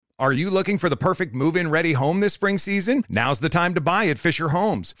Are you looking for the perfect move-in ready home this spring season? Now's the time to buy at Fisher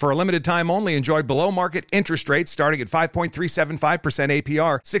Homes. For a limited time only, enjoy below-market interest rates starting at 5.375%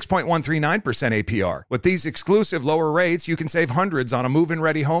 APR, 6.139% APR. With these exclusive lower rates, you can save hundreds on a move-in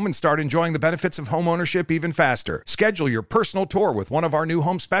ready home and start enjoying the benefits of homeownership even faster. Schedule your personal tour with one of our new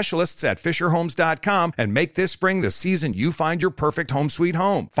home specialists at FisherHomes.com and make this spring the season you find your perfect home sweet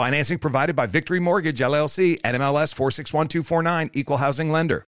home. Financing provided by Victory Mortgage, LLC, NMLS 461249, Equal Housing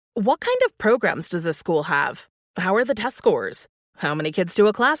Lender. What kind of programs does this school have? How are the test scores? How many kids to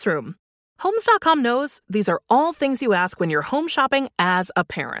a classroom? Homes.com knows these are all things you ask when you're home shopping as a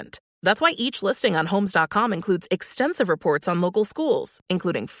parent. That's why each listing on Homes.com includes extensive reports on local schools,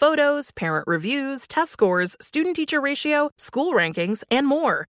 including photos, parent reviews, test scores, student-teacher ratio, school rankings, and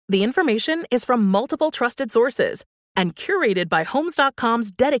more. The information is from multiple trusted sources and curated by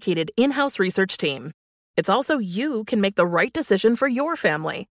Homes.com's dedicated in-house research team. It's also you can make the right decision for your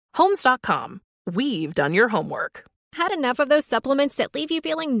family. Homes.com. We've done your homework. Had enough of those supplements that leave you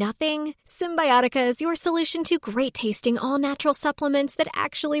feeling nothing? Symbiotica is your solution to great-tasting, all-natural supplements that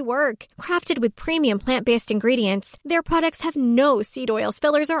actually work. Crafted with premium plant-based ingredients, their products have no seed oils,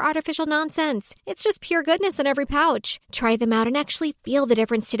 fillers, or artificial nonsense. It's just pure goodness in every pouch. Try them out and actually feel the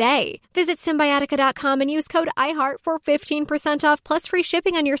difference today. Visit Symbiotica.com and use code IHEART for 15% off plus free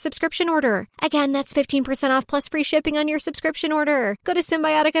shipping on your subscription order. Again, that's 15% off plus free shipping on your subscription order. Go to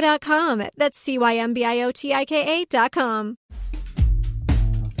Symbiotica.com. That's CYMBIOTIKA.com.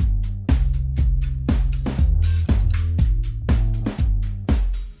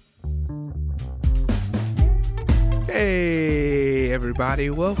 Hey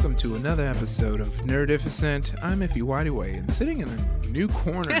everybody, welcome to another episode of Nerdificent. I'm Iffy Whiteway, and sitting in a new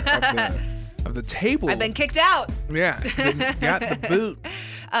corner of the table. I've been kicked out. Yeah, got the boot.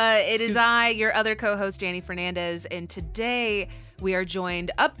 It is I, your other co-host, Danny Fernandez, and today we are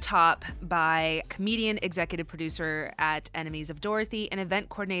joined up top by comedian, executive producer at Enemies of Dorothy, and event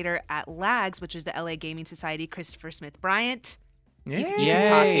coordinator at LAGS, which is the LA Gaming Society, Christopher Smith Bryant. Yay. You can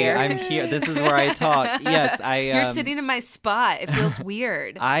talk here. I'm here. This is where I talk. Yes, You're sitting in my spot. It feels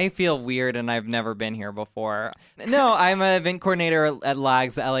weird. I feel weird, and I've never been here before. No, I'm an event coordinator at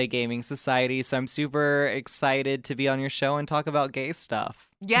LAGS, the LA Gaming Society, so I'm super excited to be on your show and talk about gay stuff.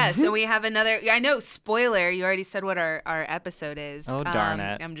 Yes, and we have another, I know, spoiler, you already said what our episode is. Oh, darn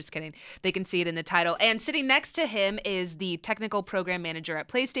it. I'm just kidding. They can see it in the title. And sitting next to him is the technical program manager at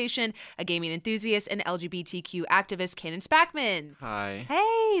PlayStation, a gaming enthusiast, and LGBTQ activist, Cannon Spackman. Hi.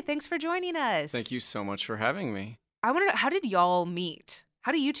 Hey, thanks for joining us. Thank you so much for having me. I want to know, how did y'all meet?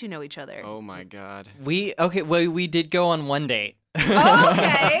 How do you two know each other? Oh my God. We did go on one date. Oh,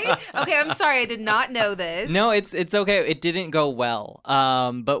 okay. Okay, I'm sorry. I did not know this. No, it's okay. It didn't go well.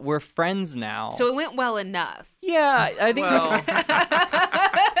 But we're friends now. So it went well enough. Yeah, I think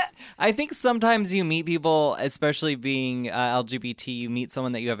I think sometimes you meet people, especially being LGBT, you meet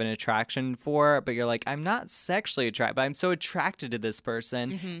someone that you have an attraction for, but you're like, I'm not sexually attracted, but I'm so attracted to this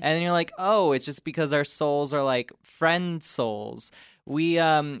person. Mm-hmm. And then you're like, oh, it's just because our souls are like friend souls. We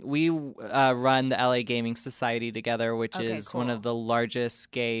run the LA Gaming Society together, which is one of the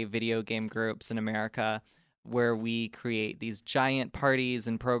largest gay video game groups in America, where we create these giant parties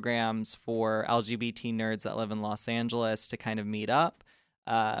and programs for LGBT nerds that live in Los Angeles to kind of meet up.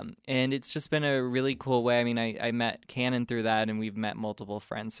 And it's just been a really cool way. I mean, I met Cannon through that, and we've met multiple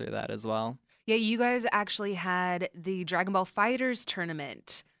friends through that as well. Yeah, you guys actually had the Dragon Ball FighterZ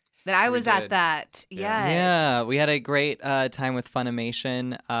tournament. That I was at that. Yeah. Yes. Yeah, we had a great time with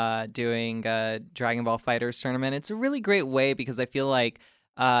Funimation doing Dragon Ball FighterZ tournament. It's a really great way because I feel like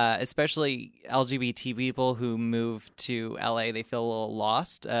especially LGBT people who move to LA, they feel a little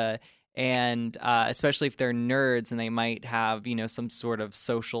lost. And especially if they're nerds and they might have, some sort of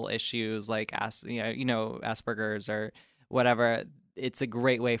social issues like Asperger's or whatever. It's a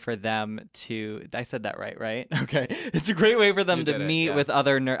great way for them to, I said that right? Okay. It's a great way for them to meet with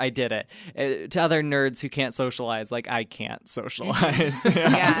other nerds. I did it. To other nerds who can't socialize like I can't socialize.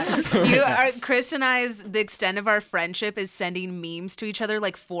 Yeah. Chris and the extent of our friendship is sending memes to each other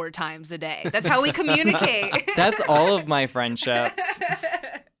like 4 times a day. That's how we communicate. That's all of my friendships.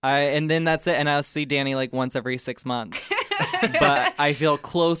 And then that's it. And I'll see Danny like once every 6 months. But I feel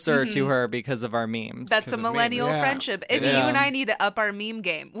closer to her because of our memes. That's a millennial friendship. If you and I need to up our meme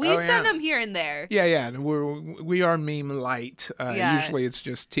game, we send them here and there. Yeah. We are meme light. Usually it's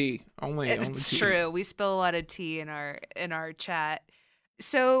just tea. Only It's tea. true. We spill a lot of tea in our chat.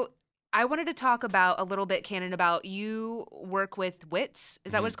 So I wanted to talk about a little bit, Cannon, about you work with WITS.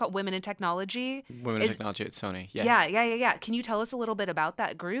 Is that what it's called? Women in Technology? Women in Technology at Sony. Yeah. Can you tell us a little bit about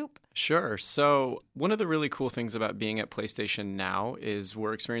that group? Sure. So one of the really cool things about being at PlayStation now is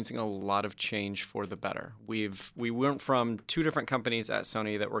we're experiencing a lot of change for the better. We went from two different companies at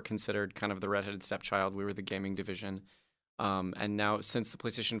Sony that were considered kind of the redheaded stepchild. We were the gaming division. And now since the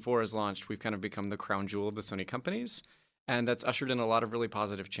PlayStation 4 has launched, we've kind of become the crown jewel of the Sony companies. And that's ushered in a lot of really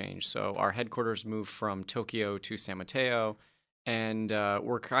positive change. So our headquarters moved from Tokyo to San Mateo. And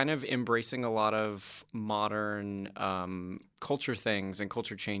we're kind of embracing a lot of modern culture things and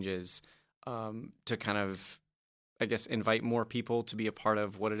culture changes to kind of, I guess, invite more people to be a part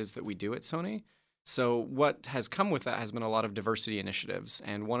of what it is that we do at Sony. So what has come with that has been a lot of diversity initiatives.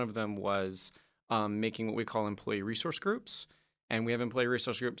 And one of them was making what we call employee resource groups. And we have employee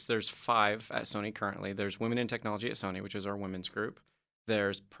resource groups. There's 5 at Sony currently. There's Women in Technology at Sony, which is our women's group.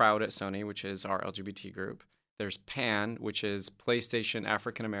 There's Proud at Sony, which is our LGBT group. There's PAN, which is PlayStation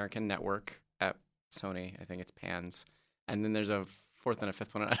African American Network at Sony. I think it's PANS. And then there's a 4th and a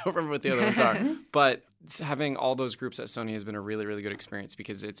 5th one. I don't remember what the other ones are. But having all those groups at Sony has been a really, really good experience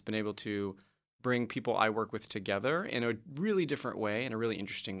because it's been able to bring people I work with together in a really different way, in a really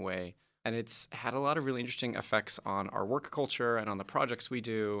interesting way. And it's had a lot of really interesting effects on our work culture and on the projects we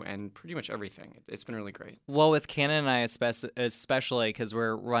do and pretty much everything. It's been really great. Well, with Cannon and I especially, because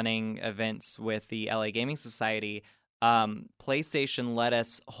we're running events with the LA Gaming Society, PlayStation let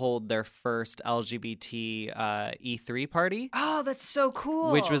us hold their first LGBT E3 party. Oh, that's so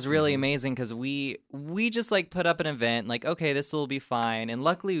cool. Which was really amazing because we just like put up an event like, okay, this will be fine. And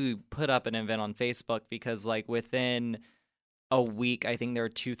luckily we put up an event on Facebook because like within a week, I think there were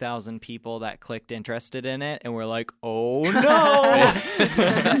 2,000 people that clicked interested in it, and we're like, oh no!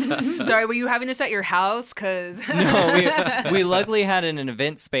 Sorry, were you having this at your house? No, we luckily had an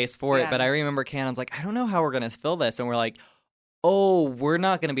event space for it, but I remember Cannon's like, I don't know how we're going to fill this, and we're like, oh, we're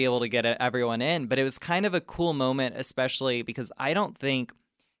not going to be able to get everyone in, but it was kind of a cool moment, especially because I don't think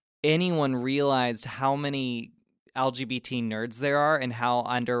anyone realized how many LGBT nerds there are and how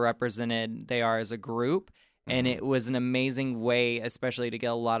underrepresented they are as a group. And it was an amazing way, especially to get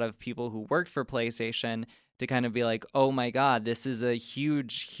a lot of people who worked for PlayStation to kind of be like, oh my God, this is a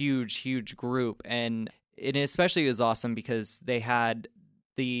huge, huge, huge group. And it especially was awesome because they had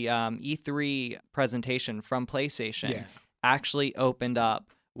the E3 presentation from PlayStation actually opened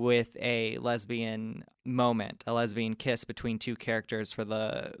up with a lesbian moment, a lesbian kiss between 2 characters for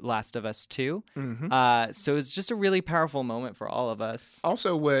The Last of Us 2. So it was just a really powerful moment for all of us.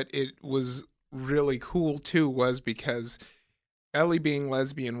 Also, what it was really cool too was because Ellie being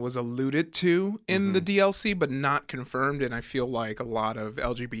lesbian was alluded to in the DLC, but not confirmed. And I feel like a lot of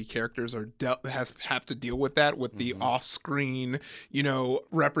LGBT characters are have to deal with that with the off-screen,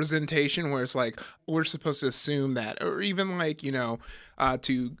 representation, where it's like we're supposed to assume that, or even like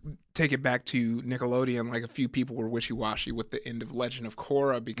to take it back to Nickelodeon, like a few people were wishy-washy with the end of Legend of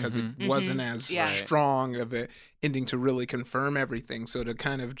Korra because it wasn't as strong of an ending to really confirm everything. So to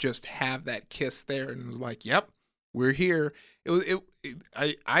kind of just have that kiss there and it was like, yep, we're here.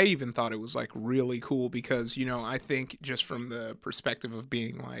 I even thought it was like really cool because, I think just from the perspective of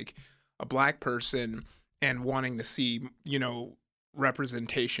being like a Black person and wanting to see,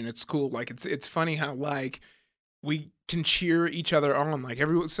 representation, it's cool. Like it's funny how like we can cheer each other on. Like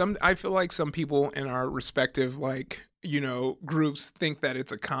I feel like some people in our respective like, groups think that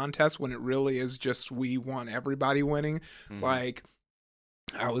it's a contest when it really is just we want everybody winning. Like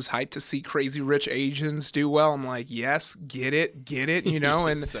I was hyped to see Crazy Rich Asians do well. I'm like, yes, get it,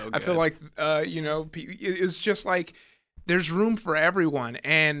 and so I feel like, it's just like there's room for everyone.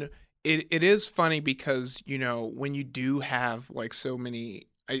 And it is funny because, when you do have like so many,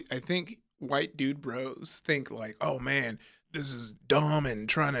 I think white dude bros think like, oh man, this is dumb and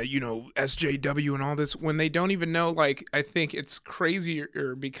trying to, SJW and all this when they don't even know. Like, I think it's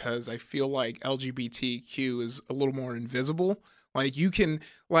crazier because I feel like LGBTQ is a little more invisible. Like you can,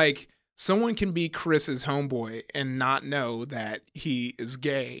 like someone can be Chris's homeboy and not know that he is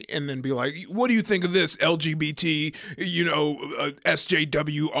gay and then be like, what do you think of this LGBT,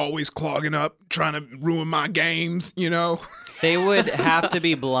 SJW always clogging up, trying to ruin my games, They would have to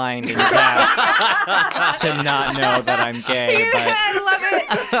be blind and deaf to not know that I'm gay. I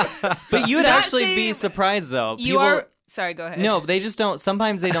love it. But you would actually be surprised though. Sorry, go ahead. No, they just don't.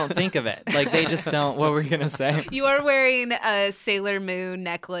 Sometimes they don't think of it. Like they just don't. What were you gonna say? You are wearing a Sailor Moon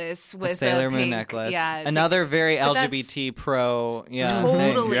necklace with a Sailor Moon pink, necklace. Yeah, another very LGBT pro. Yeah,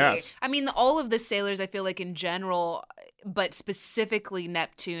 totally. Yes. I mean, all of the sailors, I feel like in general, but specifically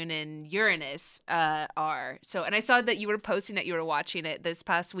Neptune and Uranus are. So, and I saw that you were posting that you were watching it this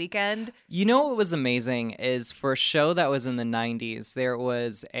past weekend. You know what was amazing is for a show that was in the 90s, there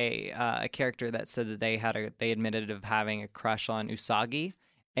was a character that said that they admitted of having a crush on Usagi.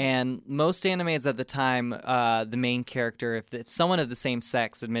 And most animes at the time, the main character, if someone of the same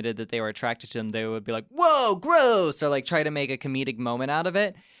sex admitted that they were attracted to him, they would be like, "Whoa, gross!" or like try to make a comedic moment out of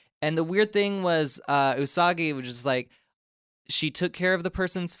it. And the weird thing was Usagi was just like, she took care of the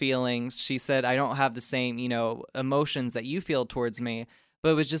person's feelings. She said, I don't have the same, emotions that you feel towards me, but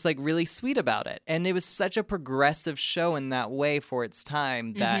it was just like really sweet about it. And it was such a progressive show in that way for its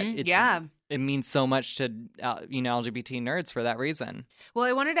time that it means so much to, LGBT nerds for that reason. Well,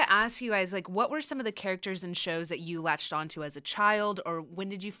 I wanted to ask you guys, like, what were some of the characters and shows that you latched onto as a child, or when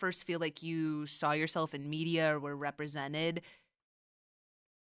did you first feel like you saw yourself in media or were represented?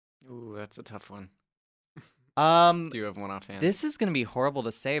 Ooh, that's a tough one. Do you have one offhand? This is going to be horrible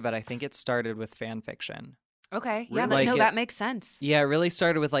to say, but I think it started with fan fiction. Okay. Yeah, Really? that makes sense. Yeah, it really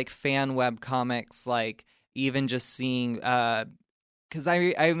started with like fan web comics, like even just seeing because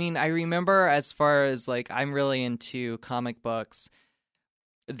I remember as far as like I'm really into comic books.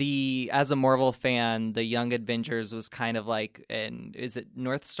 As a Marvel fan, the Young Avengers was kind of like, and is it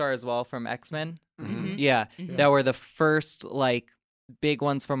North Star as well from X-Men? Mm-hmm. Yeah, Mm-hmm. that were the first like big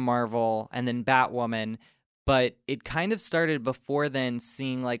ones from Marvel, and then Batwoman. But it kind of started before then,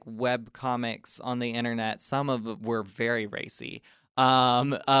 seeing like web comics on the internet. Some of them were very racy,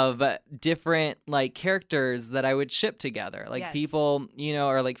 of different like characters that I would ship together, like Yes. people,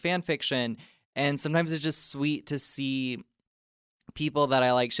 or like fan fiction. And sometimes it's just sweet to see people that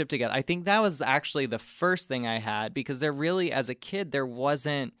I like ship together. I think that was actually the first thing I had, because there really, as a kid, there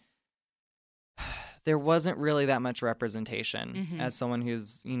wasn't really that much representation. Mhm. As someone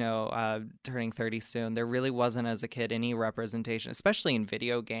who's, turning 30 soon, there really wasn't as a kid any representation, especially in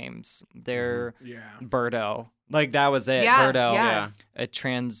video games. There, Yeah. Birdo, like that was it. Yeah, Birdo, yeah. a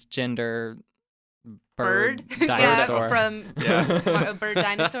transgender Bird? dinosaur. Yeah, from a bird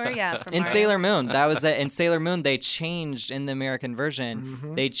dinosaur, yeah. From In Mario. Sailor Moon, that was it. In Sailor Moon, they changed in the American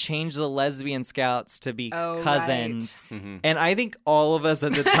version. They changed the lesbian scouts to be Oh, cousins, Mm-hmm. and I think all of us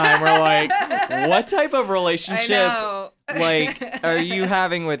at the time were like, "What type of I relationship, know. like, are you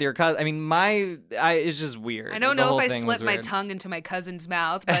having with your cousin?" I mean, it's just weird. I don't The know whole if I thing was slip my weird. tongue into my cousin's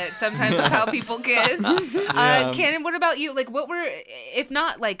mouth, but sometimes that's how people kiss. Cannon, what about you? Like, what were, if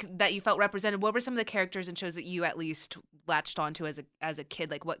not like that you felt represented, what were some of the characters and shows that you at least latched onto as a kid?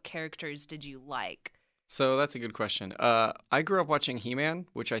 Like, what characters did you like? So that's a good question. I grew up watching He-Man,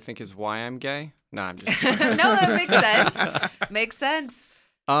 which I think is why I'm gay. No, I'm just No, that makes sense. Makes sense.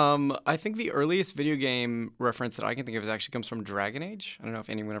 I think the earliest video game reference that I can think of actually comes from Dragon Age. I don't know if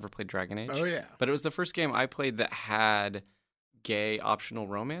anyone ever played Dragon Age. Oh, yeah. But it was the first game I played that had gay optional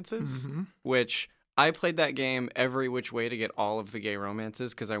romances, which I played that game every which way to get all of the gay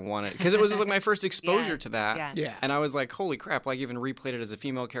romances because it was like my first exposure to that. Yeah. Yeah. And I was like, holy crap, like even replayed it as a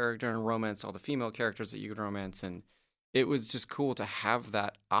female character and romance all the female characters that you could romance. And it was just cool to have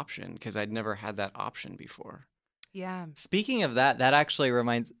that option because I'd never had that option before. Yeah. Speaking of that actually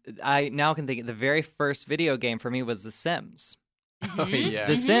reminds. I now can think the very first video game for me was The Sims. Oh, yeah.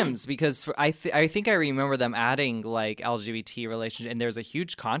 The Sims, because I think I remember them adding like LGBT relationship, and there's a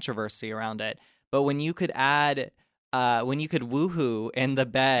huge controversy around it. But when you could add, when you could woohoo in the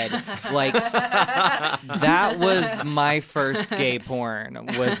bed, like that was my first gay porn,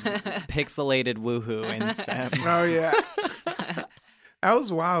 was pixelated woohoo in Sims. Oh yeah. That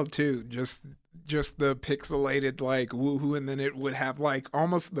was wild too. Just the pixelated like woohoo, and then it would have like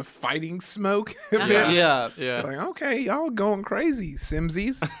almost the fighting smoke a bit. Yeah. Like, okay, y'all going crazy,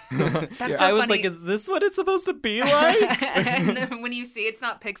 Simsies. That's so I was funny. like, is this what it's supposed to be like? And then when you see it's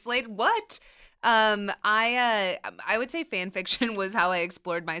not pixelated, what? I would say fan fiction was how I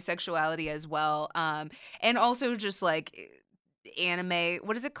explored my sexuality as well. And also just like anime.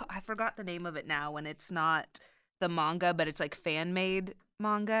 What is it called? I forgot the name of it now. When it's not the manga, but it's like fan made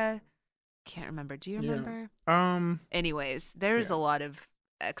manga. Can't remember. Do you remember? Anyways, there's a lot of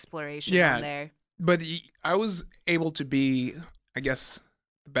exploration on there. But I was able to be, I guess,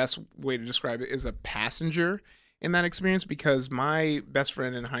 the best way to describe it is a passenger in that experience, because my best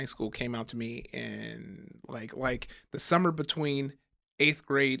friend in high school came out to me in like the summer between 8th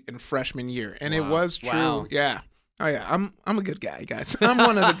grade and freshman year, and it was true. Wow. Yeah. Oh yeah, I'm a good guy, guys. I'm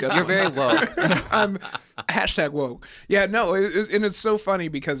one of the good You're ones. very woke. I'm #woke. Yeah, no, and it's so funny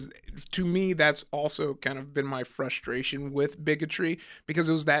because to me that's also kind of been my frustration with bigotry, because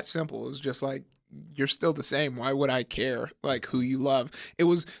it was that simple. It was just like, you're still the same. Why would I care like who you love? It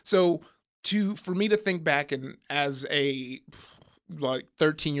was so for me to think back and as a like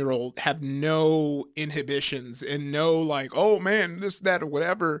 13-year-old have no inhibitions and no like, oh man, this, that, or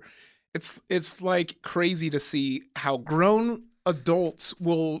whatever. It's like crazy to see how grown adults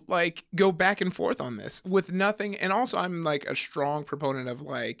will like go back and forth on this with nothing. And also I'm like a strong proponent of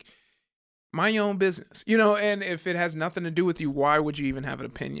like mind your own business, and if it has nothing to do with you, why would you even have an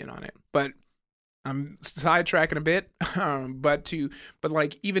opinion on it? But I'm sidetracking a bit, but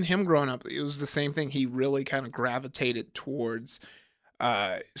like even him growing up, it was the same thing. He really kind of gravitated towards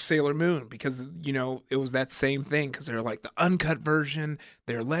Sailor Moon because it was that same thing because they're like the uncut version.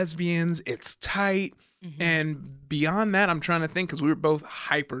 They're lesbians. It's tight. Mm-hmm. And beyond that, I'm trying to think because we were both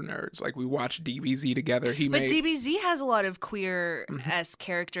hyper nerds. Like we watched DBZ together. But DBZ has a lot of queer-esque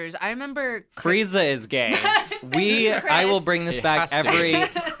characters. I remember Frieza is gay. I will bring this back every.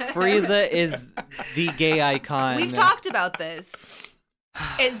 Frieza is the gay icon. We've talked about this.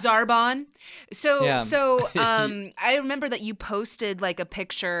 It's Zarbon. So I remember that you posted like a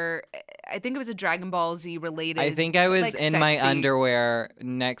picture. I think it was a Dragon Ball Z related. I think I was like, in sexy. my underwear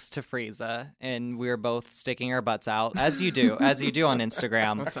next to Frieza, and we were both sticking our butts out, as you do on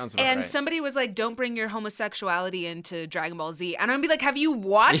Instagram. That sounds about and right. somebody was like, "Don't bring your homosexuality into Dragon Ball Z." And I'm gonna be like, "Have you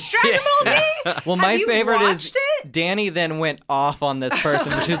watched Dragon Ball Z?" Well, my favorite is it? Danny then went off on this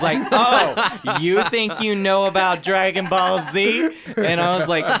person. She's like, "Oh, you think you know about Dragon Ball Z?" And I was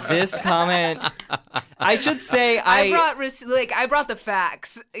like, "This comment." I should say I brought the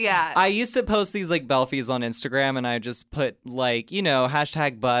facts. Yeah. I used to post these like belfies on Instagram and I just put like,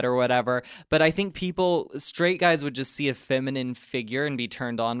 #butt or whatever. But I think straight guys would just see a feminine figure and be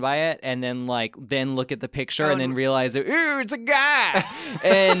turned on by it and then look at the picture and then realize, ooh, it's a guy.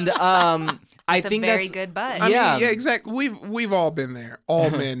 And I think very that's good butt. I mean, yeah, exactly. We've all been there. All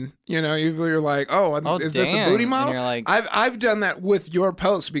men, you're like, is this a booty model? And you're like, I've done that with your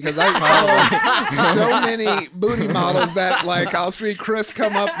post because I follow so many booty models that like I'll see Chris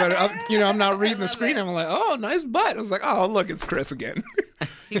come up, but I'm not reading the screen. I'm like, oh, nice butt. I was like, oh, look, it's Chris again.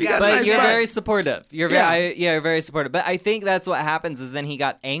 But you're very supportive. You're very supportive. But I think that's what happens is then he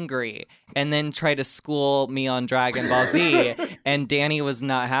got angry and then tried to school me on Dragon Ball Z, and Danny was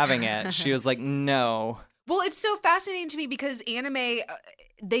not having it. She was like, no. Well, it's so fascinating to me because anime,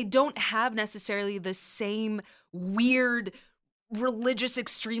 they don't have necessarily the same weird, religious,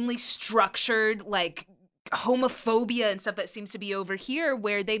 extremely structured, like homophobia and stuff that seems to be over here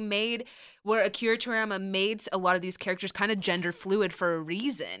where Akira Toriyama made a lot of these characters kind of gender fluid for a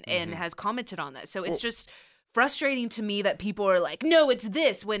reason and has commented on that. So it's just frustrating to me that people are like, no, it's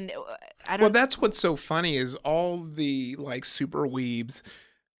this when I don't. Well, that's what's so funny is all the like super weebs,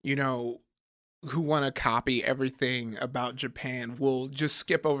 who want to copy everything about Japan will just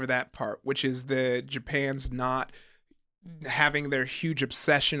skip over that part, which is the Japan's not having their huge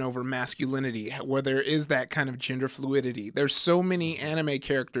obsession over masculinity, where there is that kind of gender fluidity. There's so many anime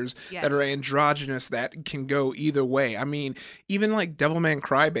characters that are androgynous that can go either way. I mean, even like Devilman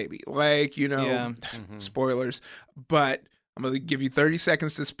Crybaby, spoilers, but I'm going to give you 30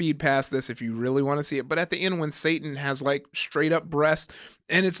 seconds to speed past this if you really want to see it. But at the end, when Satan has like straight up breasts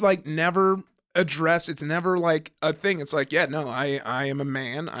and it's like never addressed, it's never like a thing. It's like, I am a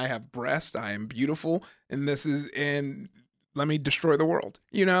man, I have breasts, I am beautiful, and let me destroy the world,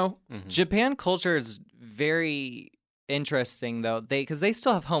 Japan culture is very interesting though, because they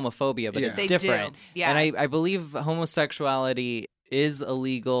still have homophobia, but it's different. And I believe homosexuality is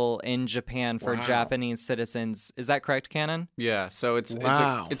illegal in Japan for Japanese citizens. Is that correct, Cannon? Yeah, so it's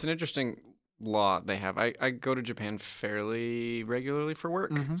an interesting law they have. I go to Japan fairly regularly for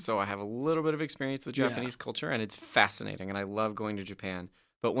work, so I have a little bit of experience with Japanese culture, and it's fascinating, and I love going to Japan.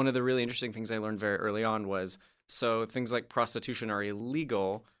 But one of the really interesting things I learned very early on was, so things like prostitution are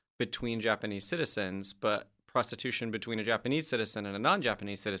illegal between Japanese citizens, but prostitution between a Japanese citizen and a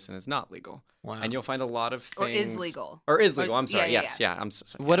non-Japanese citizen is not legal. Wow. And you'll find a lot of things... Or is legal. I'm sorry. I'm so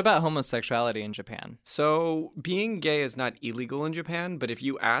sorry. What about homosexuality in Japan? So being gay is not illegal in Japan, but if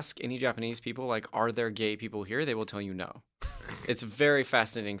you ask any Japanese people, like, are there gay people here? They will tell you no. It's a very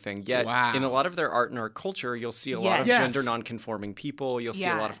fascinating thing. Yet in a lot of their art and art culture, you'll see a lot of gender non-conforming people. You'll see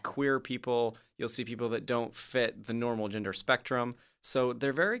a lot of queer people. You'll see people that don't fit the normal gender spectrum. So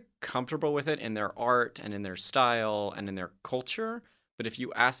they're very comfortable with it in their art and in their style and in their culture. But if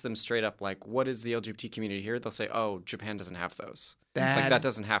you ask them straight up, like, what is the LGBT community here? They'll say, oh, Japan doesn't have those. That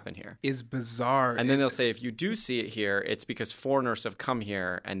doesn't happen here. Is bizarre. And then they'll say, if you do see it here, it's because foreigners have come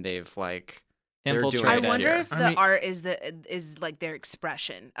here and they've like... infiltrated. I wonder if the art is like their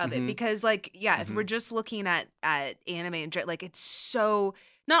expression of it, because like if we're just looking at anime and like it's so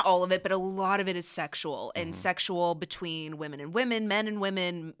not all of it, but a lot of it is sexual, and sexual between women and women, men and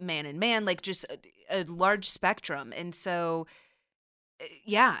women, man and man, like just a large spectrum. And so,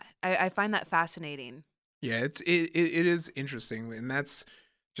 yeah, I find that fascinating. Yeah, it is interesting, and that's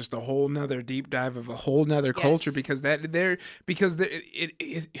just a whole nother deep dive of a whole nother culture, because there's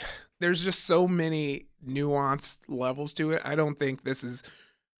just so many nuanced levels to it. I don't think this is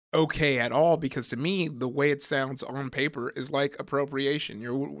okay at all, because to me, the way it sounds on paper is like appropriation.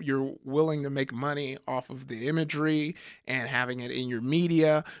 You're willing to make money off of the imagery and having it in your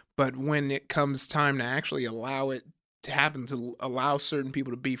media, but when it comes time to actually allow it to happen, to allow certain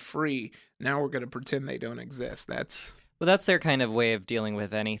people to be free, now we're going to pretend they don't exist. Well, that's their kind of way of dealing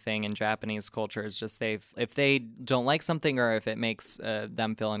with anything in Japanese culture. Is just if they don't like something, or if it makes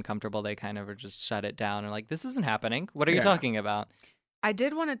them feel uncomfortable, they kind of just shut it down and like, this isn't happening. What are you talking about? I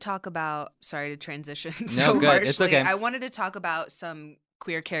did want to talk about, sorry to transition No, good. harshly. It's okay. I wanted to talk about some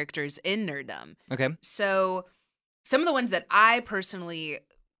queer characters in nerddom. Okay. So some of the ones that I personally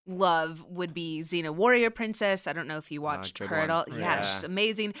love would be Xena Warrior Princess. I don't know if you watched her at all. Yeah, she's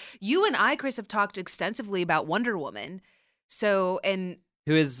amazing. You and I, Chris, have talked extensively about Wonder Woman. So, and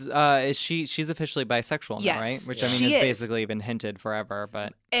who is she's officially bisexual now, right? Which I mean has basically been hinted forever,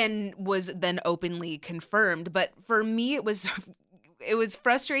 but and was then openly confirmed. But for me, it was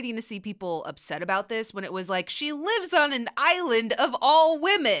frustrating to see people upset about this when it was like, she lives on an island of all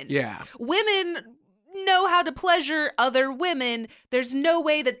women. Yeah. Women know how to pleasure other women. There's no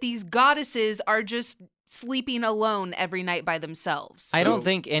way that these goddesses are just sleeping alone every night by themselves. I don't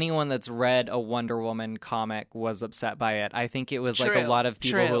think anyone that's read a Wonder Woman comic was upset by it. I think it was like a lot of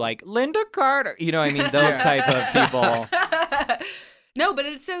people who like Linda Carter, you know what I mean? Those type of people. No, but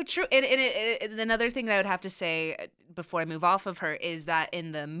it's so true. And another thing that I would have to say before I move off of her is that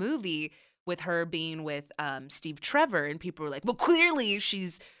in the movie, with her being with Steve Trevor, and people were like, well, clearly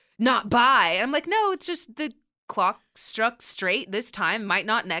she's not bi. And I'm like, no, it's just the clock struck straight this time, might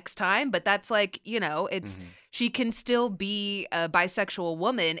not next time, but that's like, you know, it's she can still be a bisexual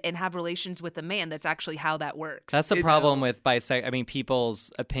woman and have relations with a man. That's actually how that works. That's the problem with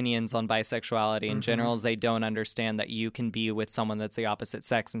people's opinions on bisexuality in general is they don't understand that you can be with someone that's the opposite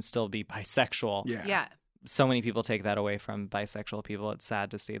sex and still be bisexual. Yeah. So many people take that away from bisexual people. It's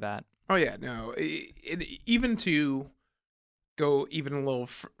sad to see that. Oh yeah, no. Even to go even a little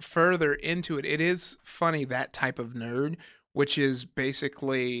further into it, it is funny, that type of nerd, which is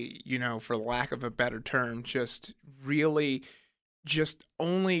basically, you know, for lack of a better term, just really just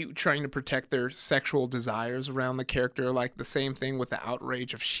only trying to protect their sexual desires around the character. Like the same thing with the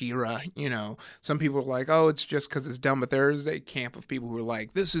outrage of She-Ra. You know, some people are like, oh, it's just because it's dumb, but there's a camp of people who are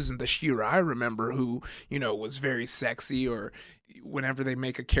like, this isn't the She-Ra I remember, who, you know, was very sexy. Or whenever they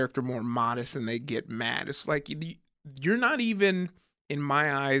make a character more modest and they get mad, it's like, you're not even, in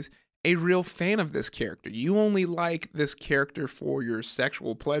my eyes, a real fan of this character. You only like this character for your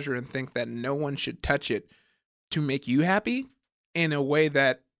sexual pleasure and think that no one should touch it to make you happy in a way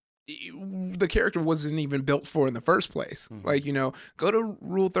that the character wasn't even built for in the first place. Like, you know, go to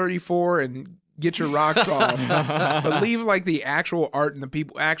Rule 34 and get your rocks off, but leave like the actual art and the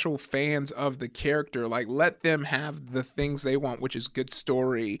people, actual fans of the character, like let them have the things they want, which is good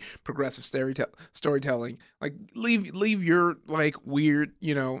story, progressive storytelling. Like leave your like weird,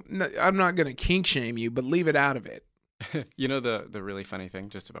 you know, I'm not gonna kink shame you, but leave it out of it. You know, the really funny thing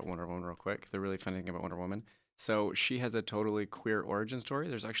just about Wonder Woman real quick, the really funny thing about Wonder Woman, so she has a totally queer origin story.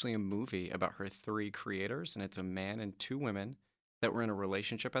 There's actually a movie about her 3 creators, and it's a man and 2 women that were in a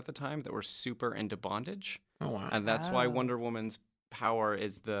relationship at the time that were super into bondage. Oh, wow. And that's why Wonder Woman's power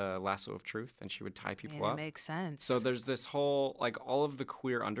is the lasso of truth, and she would tie people up. It makes sense. So there's this whole, like, all of the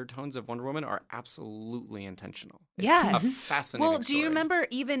queer undertones of Wonder Woman are absolutely intentional. It's Yeah. a fascinating Well, do you story. remember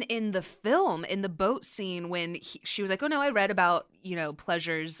even in the film, in the boat scene, when she was like, oh, no, I read about, you know,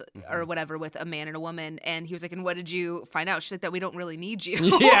 pleasures or whatever with a man and a woman. And he was like, and what did you find out? She's like, that we don't really need you.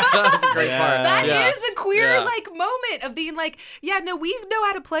 Yeah, that's a great part. That Yes. is a queer Yeah. like moment of being like, yeah, no, we know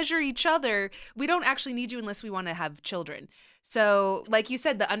how to pleasure each other. We don't actually need you unless we want to have children. So, like you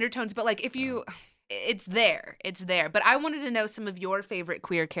said, the undertones, but like if you, it's there. But I wanted to know some of your favorite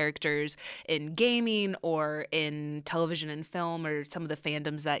queer characters in gaming or in television and film, or some of the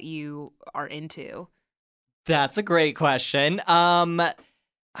fandoms that you are into. That's a great question. I'm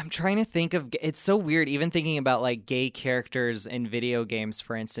trying to think of, it's so weird, even thinking about like gay characters in video games,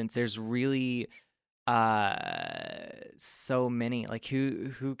 for instance. There's really so many. Like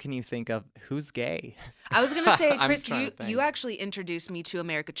who can you think of who's gay? I was gonna say, I'm Chris, trying to think. you actually introduced me to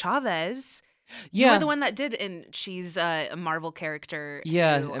America Chavez. Yeah. You were the one that did, and she's a Marvel character.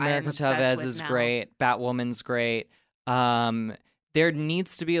 Yeah, who I am America obsessed Chavez with is now. great. Batwoman's great. there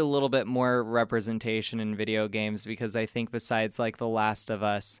needs to be a little bit more representation in video games, because I think besides like The Last of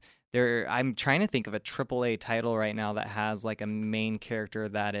Us, I'm trying to think of a AAA title right now that has like a main character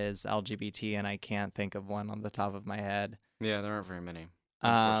that is LGBT, and I can't think of one on the top of my head. Yeah, there aren't very many,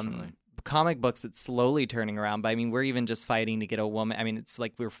 unfortunately. Comic books, it's slowly turning around, but I mean, we're even just fighting to get a woman. I mean, it's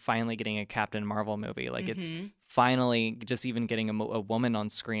like we're finally getting a Captain Marvel movie. Like it's finally just even getting a woman on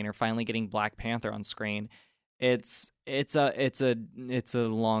screen, or finally getting Black Panther on screen. It's a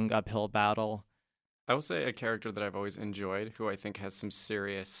long uphill battle. I will say a character that I've always enjoyed, who I think has some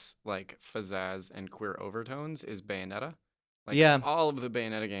serious like pizzazz and queer overtones, is Bayonetta. Like, yeah, all of the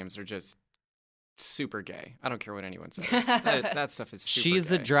Bayonetta games are just super gay. I don't care what anyone says. that stuff is super She's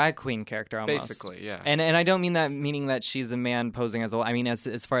gay. a drag queen character almost. Basically, yeah. And I don't mean that meaning that she's a man posing as a... I mean,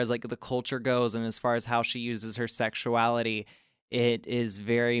 as far as like the culture goes, and as far as how she uses her sexuality, it is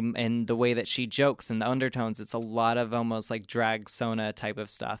very... And the way that she jokes and the undertones, it's a lot of almost like drag Sona type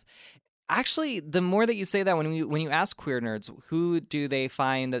of stuff. Actually, the more that you say that, when you ask queer nerds, who do they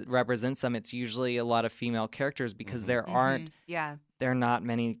find that represents them, it's usually a lot of female characters, because there aren't... Yeah. There are not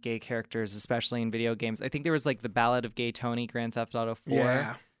many gay characters, especially in video games. I think there was like the Ballad of Gay Tony, Grand Theft Auto 4.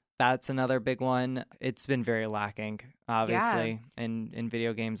 Yeah. That's another big one. It's been very lacking, obviously, in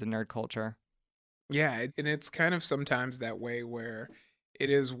video games and nerd culture. Yeah, and it's kind of sometimes that way where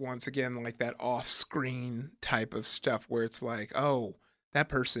it is, once again, like that off-screen type of stuff where it's like, oh, that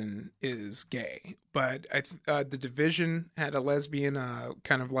person is gay. But The Division had a lesbian,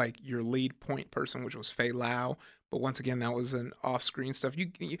 kind of like your lead point person, which was Fei Lao. But once again, that was an off-screen stuff.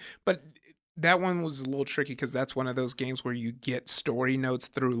 But that one was a little tricky, because that's one of those games where you get story notes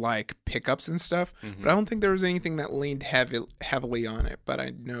through like pickups and stuff. But I don't think there was anything that leaned heavily on it. But I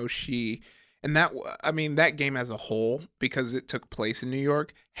know that game as a whole, because it took place in New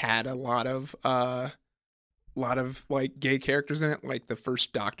York, had a lot of like gay characters in it. Like the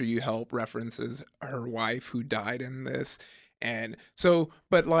first Doctor You Help references her wife who died in this, and so,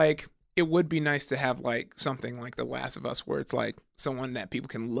 but like, it would be nice to have like something like The Last of Us, where it's like someone that people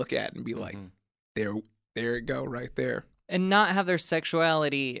can look at and be like, there you go, right there. And not have their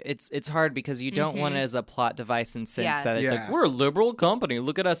sexuality. It's hard, because you don't want it as a plot device, in sense that it's like, we're a liberal company,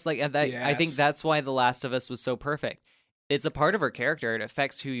 look at us. Like that. Yes. I think that's why The Last of Us was so perfect. It's a part of her character. It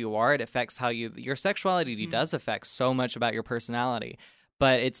affects who you are. It affects how your sexuality does affect so much about your personality.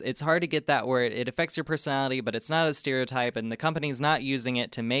 But it's hard to get that where it affects your personality, but it's not a stereotype, and the company's not using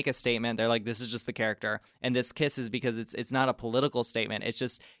it to make a statement. They're like, this is just the character, and this kiss is because it's not a political statement. It's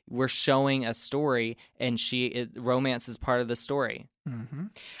just we're showing a story, and romance is part of the story. Mm-hmm.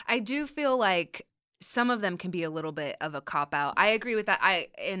 I do feel like some of them can be a little bit of a cop-out. I agree with that.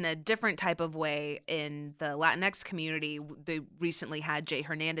 In a different type of way, in the Latinx community, they recently had Jay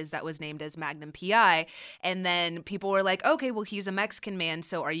Hernandez that was named as Magnum PI, and then people were like, okay, well, he's a Mexican man,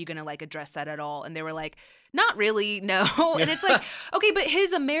 so are you going to, like, address that at all? And they were like, not really, no. And it's like, okay, but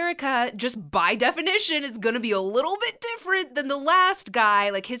his America, just by definition, is going to be a little bit different than the last guy.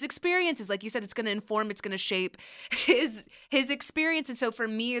 Like, his experiences, like you said, it's going to inform, it's going to shape his experience. And so for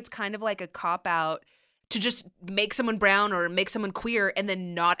me, it's kind of like a cop-out to just make someone brown or make someone queer and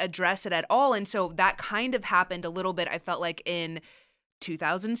then not address it at all. And so that kind of happened a little bit, I felt like, in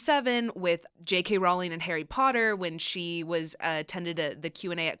 2007 with J.K. Rowling and Harry Potter, when she was attended the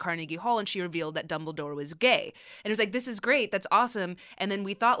Q&A at Carnegie Hall, and she revealed that Dumbledore was gay. And it was like, this is great, that's awesome. And then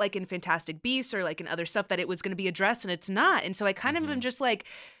we thought, like, in Fantastic Beasts or like in other stuff, that it was going to be addressed, and it's not. And so I kind of am just like,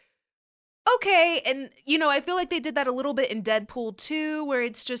 okay. And, you know, I feel like they did that a little bit in Deadpool 2, where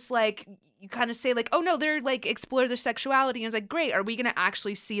it's just like, you kind of say like, oh no, they're like explore their sexuality. And it's like, great. Are we going to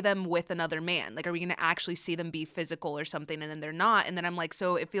actually see them with another man? Like, are we going to actually see them be physical or something? And then they're not. And then I'm like,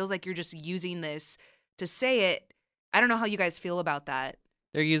 so it feels like you're just using this to say it. I don't know how you guys feel about that.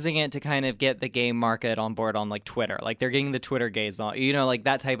 They're using it to kind of get the gay market on board on like Twitter. Like they're getting the Twitter gays on, you know, like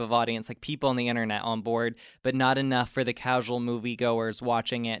that type of audience, like people on the internet on board, but not enough for the casual moviegoers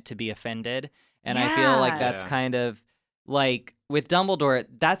watching it to be offended. And I feel like that's kind of like with Dumbledore,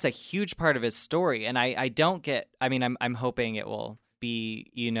 that's a huge part of his story. And I don't get, I mean, I'm hoping it will be,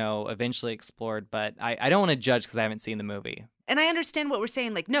 you know, eventually explored, but I don't want to judge because I haven't seen the movie. And I understand what we're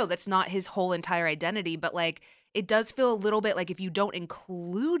saying. Like, no, that's not his whole entire identity, but like, it does feel a little bit like if you don't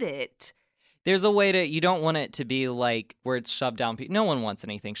include it. There's a way to, you don't want it to be like where it's shoved down. No one wants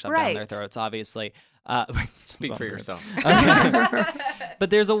anything shoved down their throats, obviously. Speak for yourself. But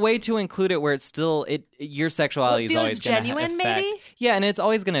there's a way to include it where it's still, your sexuality is always going to affect. Maybe? Yeah, and it's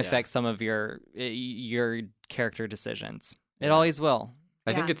always going to affect some of your character decisions. It always will.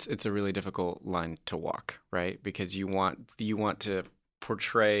 I think it's a really difficult line to walk, right? Because you want to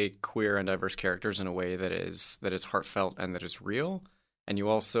portray queer and diverse characters in a way that is heartfelt and that is real. And you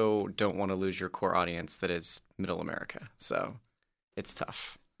also don't want to lose your core audience that is middle America. So it's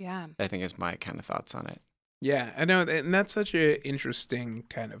tough. Yeah. I think is my kind of thoughts on it. Yeah, I know, and that's such an interesting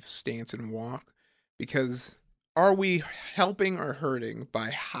kind of stance and walk, because are we helping or hurting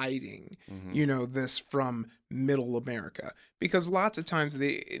by hiding, this from middle America? Because lots of times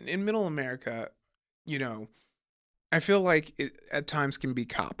in middle America, I feel like it at times can be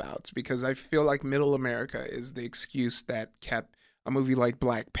cop-outs, because I feel like middle America is the excuse that kept a movie like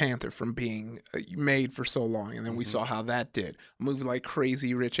Black Panther from being made for so long, and then we saw how that did. A movie like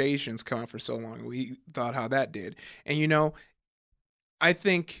Crazy Rich Asians come out for so long, and we thought how that did. And I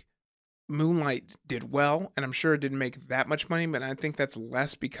think Moonlight did well, and I'm sure it didn't make that much money, but I think that's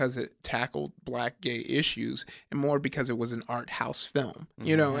less because it tackled black gay issues and more because it was an art house film,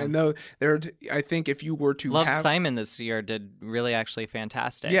 and though I think if you were to Love Simon this year did really actually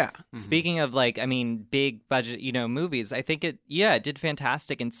fantastic. Yeah. Speaking of big budget, movies, I think it did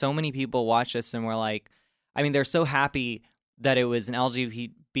fantastic. And so many people watched this and were like, they're so happy that it was an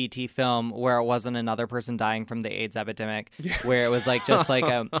LGBT film where it wasn't another person dying from the AIDS epidemic, where it was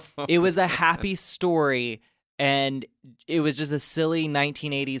it was a happy story, and it was just a silly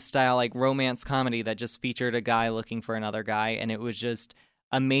 1980s style romance comedy that just featured a guy looking for another guy, and it was just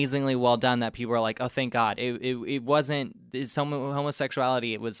amazingly well done that people were like, oh, thank God. It wasn't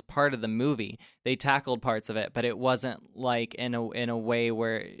homosexuality. It was part of the movie. They tackled parts of it, but it wasn't in a way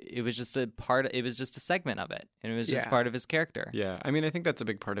where it was just it was just a segment of it. And it was just part of his character. Yeah. I think that's a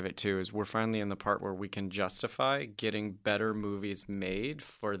big part of it too, is we're finally in the part where we can justify getting better movies made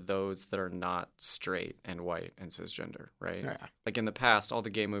for those that are not straight and white and cisgender, right? Yeah. Like in the past, all the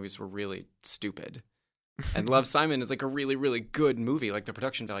gay movies were really stupid. And Love, Simon is a really, really good movie. Like the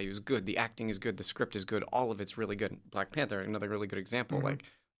production value is good, the acting is good, the script is good, all of it's really good. Black Panther, another really good example. Like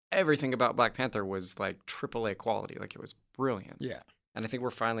everything about Black Panther was AAA quality. Like it was brilliant. Yeah. And I think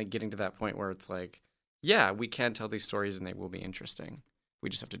we're finally getting to that point where it's we can tell these stories and they will be interesting. We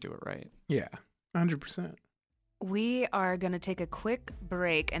just have to do it right. Yeah, 100%. We are going to take a quick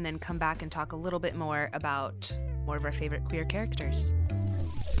break and then come back and talk a little bit more about more of our favorite queer characters.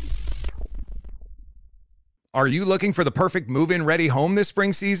 Are you looking for the perfect move-in ready home this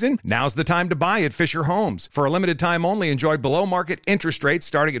spring season? Now's the time to buy at Fisher Homes. For a limited time only, enjoy below-market interest rates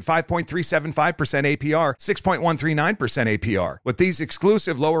starting at 5.375% APR, 6.139% APR. With these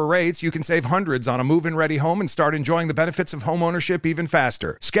exclusive lower rates, you can save hundreds on a move-in ready home and start enjoying the benefits of home ownership even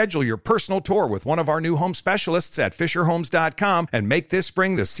faster. Schedule your personal tour with one of our new home specialists at FisherHomes.com and make this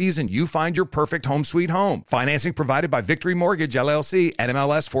spring the season you find your perfect home sweet home. Financing provided by Victory Mortgage, LLC,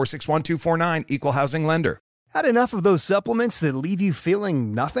 NMLS 461249, Equal Housing Lender. Had enough of those supplements that leave you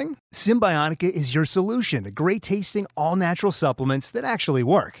feeling nothing? Symbiotica is your solution to great-tasting, all-natural supplements that actually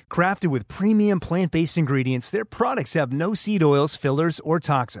work. Crafted with premium plant-based ingredients, their products have no seed oils, fillers, or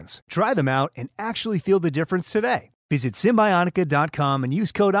toxins. Try them out and actually feel the difference today. Visit Symbiotica.com and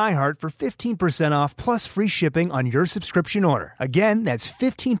use code IHEART for 15% off plus free shipping on your subscription order. Again, that's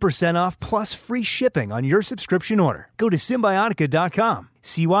 15% off plus free shipping on your subscription order. Go to Symbiotica.com,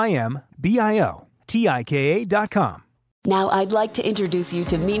 CYMBIOTIKA.com. Now I'd like to introduce you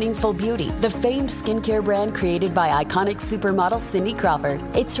to Meaningful Beauty, the famed skincare brand created by iconic supermodel Cindy Crawford.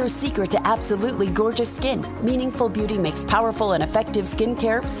 It's her secret to absolutely gorgeous skin. Meaningful Beauty makes powerful and effective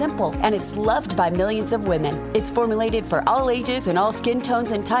skincare simple, and it's loved by millions of women. It's formulated for all ages and all skin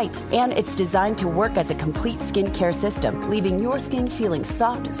tones and types, and it's designed to work as a complete skincare system, leaving your skin feeling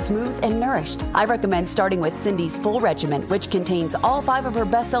soft, smooth, and nourished. I recommend starting with Cindy's full regimen, which contains all 5 of her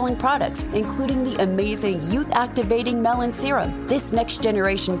best-selling products, including the amazing youth-activating Melon Serum. This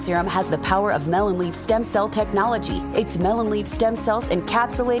next-generation serum has the power of melon leaf stem cell technology. It's melon leaf stem cells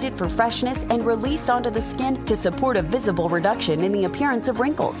encapsulated for freshness and released onto the skin to support a visible reduction in the appearance of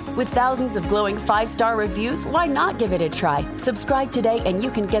wrinkles. With thousands of glowing 5-star reviews, why not give it a try? Subscribe today and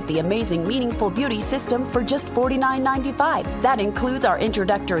you can get the amazing Meaningful Beauty system for just $49.95. That includes our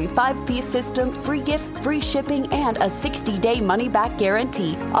introductory 5-piece system, free gifts, free shipping, and a 60-day money-back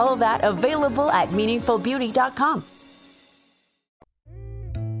guarantee. All of that available at meaningfulbeauty.com.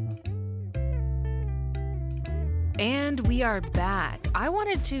 And we are back. I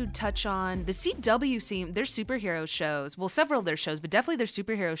wanted to touch on the CW their superhero shows. Well, several of their shows, but definitely their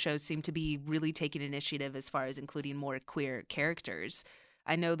superhero shows seem to be really taking initiative as far as including more queer characters.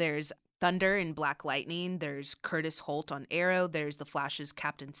 I know there's Thunder in Black Lightning. There's Curtis Holt on Arrow. There's The Flash's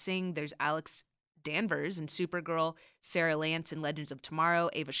Captain Singh. There's Alex Danvers in Supergirl, Sarah Lance in Legends of Tomorrow,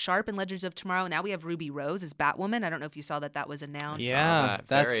 Ava Sharp in Legends of Tomorrow. Now we have Ruby Rose as Batwoman. I don't know if you saw that was announced. Yeah,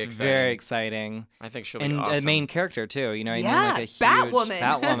 that's very exciting. I think she'll be and awesome. a main character too. You know, yeah, like a huge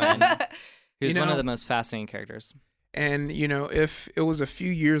Batwoman. Who's one of the most fascinating characters. And if it was a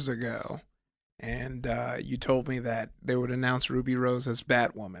few years ago, and you told me that they would announce Ruby Rose as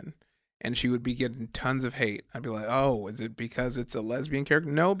Batwoman, and she would be getting tons of hate, I'd be like, oh, is it because it's a lesbian character?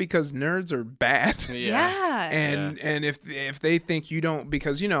 No, because nerds are bad. Yeah. And if they think you don't,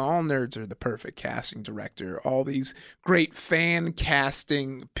 because all nerds are the perfect casting director, all these great fan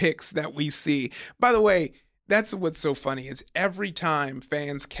casting picks that we see. By the way, that's what's so funny is every time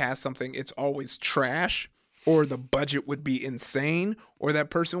fans cast something, it's always trash, or the budget would be insane, or that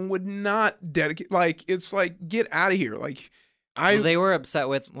person would not dedicate. Like, it's like, get out of here. Like, they were upset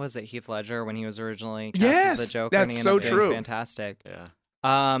with, was it Heath Ledger when he was originally cast as the Joker? That's so true. Fantastic. Yeah.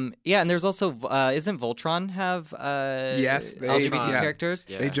 And there's also isn't Voltron have yes, LGBT characters?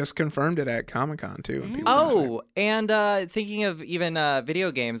 Yeah. They just confirmed it at Comic-Con too. And thinking of even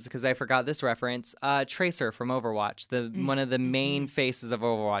video games, because I forgot this reference, Tracer from Overwatch, one of the main faces of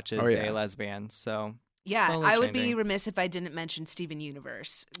Overwatch is a lesbian. So yeah, I would be remiss if I didn't mention Steven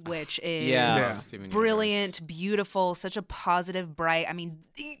Universe, which is brilliant, beautiful, such a positive, bright. I mean,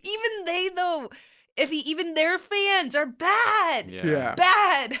 even they though. Even their fans are bad. Yeah.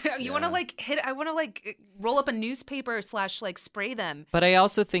 Bad. You want to I want to roll up a newspaper / spray them. But I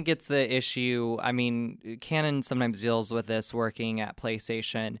also think it's the issue. I mean, Canon sometimes deals with this working at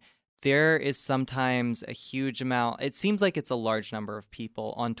PlayStation. There is sometimes a huge amount. It seems like it's a large number of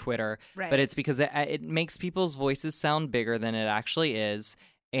people on Twitter, right. But it's because it makes people's voices sound bigger than it actually is.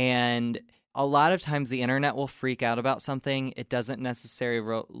 And a lot of times the internet will freak out about something. It doesn't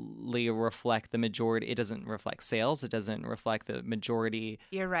necessarily reflect the majority. It doesn't reflect sales. It doesn't reflect the majority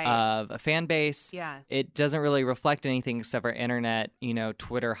You're right. of a fan base. Yeah. It doesn't really reflect anything except for internet,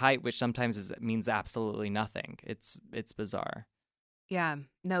 Twitter hype, which sometimes means absolutely nothing. It's bizarre. Yeah,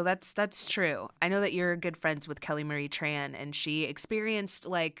 no, that's true. I know that you're good friends with Kelly Marie Tran, and she experienced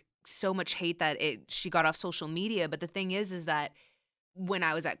so much hate that she got off social media. But the thing is that when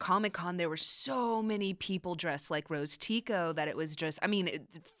I was at Comic-Con, there were so many people dressed like Rose Tico that it was just, it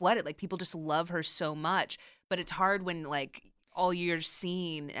flooded. People just love her so much. But it's hard when all you're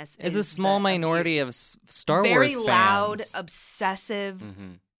seeing is a small minority of Star Wars fans. Very loud, obsessive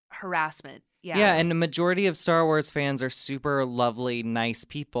harassment. Yeah, and the majority of Star Wars fans are super lovely, nice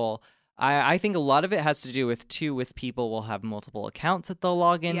people. I think a lot of it has to do with people will have multiple accounts that they'll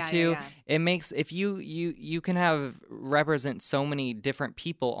log into. Yeah. It makes, if you can represent so many different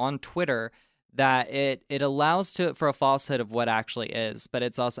people on Twitter that it allows for a falsehood of what actually is. But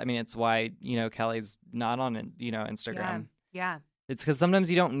it's also, it's why, Kelly's not on, Instagram. Yeah. It's because sometimes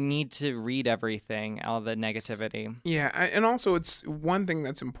you don't need to read everything, all the negativity. Yeah, and also it's one thing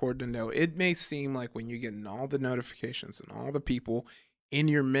that's important to know. It may seem like when you're getting all the notifications and all the people in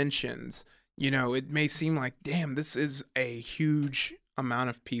your mentions, it may seem like, damn, this is a huge amount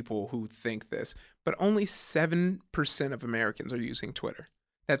of people who think this. But only 7% of Americans are using Twitter.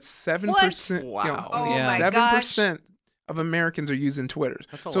 That's 7%. Wow. Only 7% of Americans are using Twitter.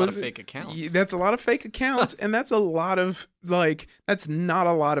 That's a lot of fake accounts. That's a lot of fake accounts, and that's a lot of that's not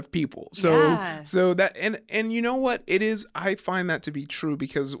a lot of people. So that and you know what it is? I find that to be true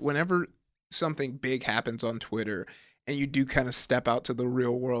because whenever something big happens on Twitter and you do kind of step out to the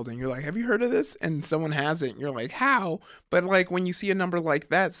real world and you're like, have you heard of this? And someone hasn't, you're like, how? But when you see a number like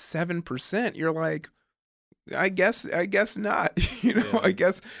that, 7%, you're like, I guess not. I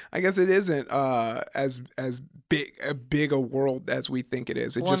guess it isn't as big a world as we think it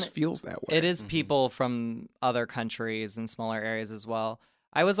is. It just feels that way. It is people from other countries and smaller areas as well.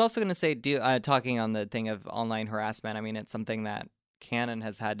 I was also going to say, talking on the thing of online harassment, it's something that Canon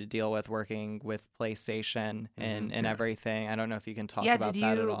has had to deal with working with PlayStation and everything. I don't know if you can talk about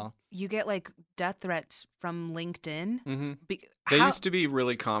that at all. You get death threats from LinkedIn? Mm-hmm. They used to be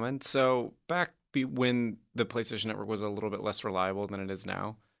really common. So back when the PlayStation Network was a little bit less reliable than it is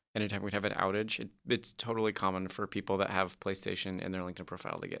now, anytime we'd have an outage, it's totally common for people that have PlayStation in their LinkedIn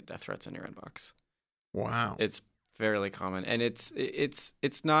profile to get death threats in your inbox. Wow. It's fairly common, and it's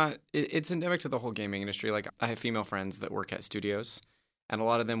endemic to the whole gaming industry. I have female friends that work at studios, and a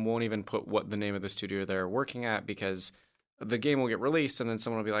lot of them won't even put what the name of the studio they're working at because the game will get released, and then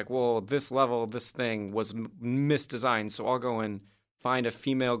someone will be like, well, this level, this thing was misdesigned, so I'll go and find a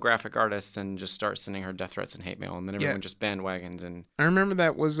female graphic artist and just start sending her death threats and hate mail, and then everyone just bandwagons. And I remember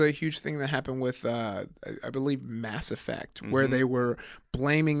that was a huge thing that happened with, I believe, Mass Effect, where they were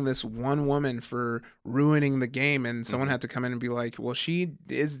blaming this one woman for ruining the game, and someone had to come in and be like, well, she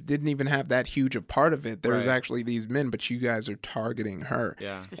didn't even have that huge a part of it. There was actually these men, but you guys are targeting her.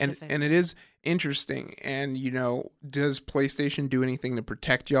 Yeah. And it is interesting. And, you know, does PlayStation do anything to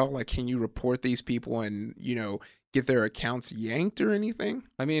protect y'all? Like, can you report these people and, you know, get their accounts yanked or anything?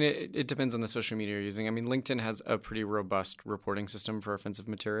 I mean, it depends on the social media you're using. I mean, LinkedIn has a pretty robust reporting system for offensive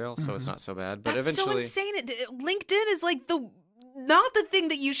material, so it's not so bad. But That's eventually, so insane. LinkedIn is like not the thing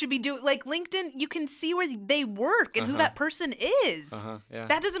that you should be doing. Like LinkedIn, you can see where they work and who that person is. Yeah.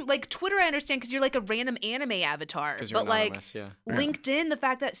 That doesn't, like, Twitter, I understand, because you're like a random anime avatar. 'Cause you're But like anonymous, yeah. LinkedIn, the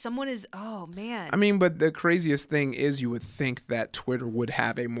fact that someone is, oh man. I mean, but the craziest thing is you would think that Twitter would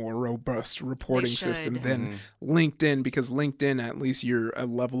have a more robust reporting system than LinkedIn, because LinkedIn, at least you're a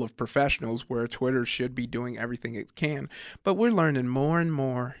level of professionals, where Twitter should be doing everything it can. But we're learning more and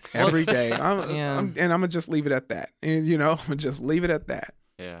more every day. And I'm going to just leave it at that. And, you know, I'm going to just leave it at that.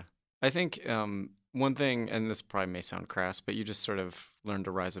 Yeah. I think one thing, and this probably may sound crass, but you just sort of learn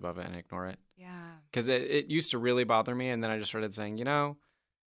to rise above it and ignore it. Yeah. Because it used to really bother me, and then I just started saying, you know,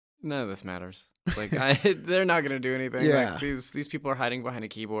 none of this matters. Like, they're not going to do anything. Yeah. Like, these people are hiding behind a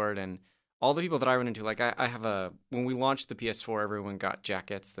keyboard, and all the people that I run into, like, I have when we launched the PS4, everyone got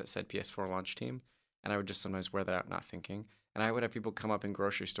jackets that said PS4 launch team, and I would just sometimes wear that out not thinking. And I would have people come up in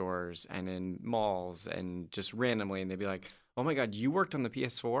grocery stores and in malls and just randomly, and they'd be like, oh my God, you worked on the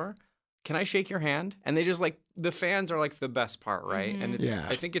PS4? Can I shake your hand? And they just, like, the fans are like the best part, right? And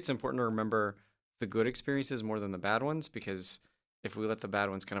I think it's important to remember the good experiences more than the bad ones, because if we let the bad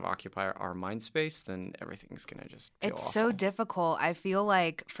ones kind of occupy our mind space, then everything's going to just feel It's awful. so difficult. I feel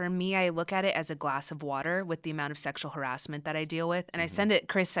like, for me, I look at it as a glass of water with the amount of sexual harassment that I deal with. And I send it,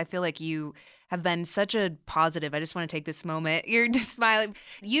 Chris, I feel like you have been such a positive. I just want to take this moment. You're just smiling.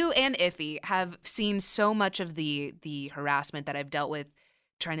 You and Iffy have seen so much of the harassment that I've dealt with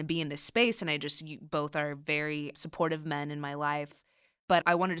trying to be in this space. And you both are very supportive men in my life. But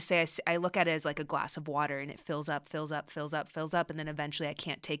I wanted to say, I look at it as like a glass of water, and it fills up, fills up, fills up, fills up. And then eventually I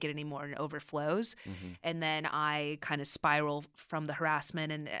can't take it anymore and it overflows. And then I kind of spiral from the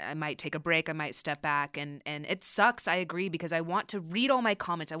harassment, and I might take a break. I might step back. And it sucks, I agree, because I want to read all my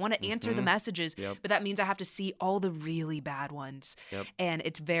comments. I want to answer the messages. But that means I have to see all the really bad ones. And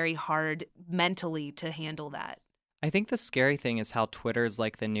it's very hard mentally to handle that. I think the scary thing is how Twitter's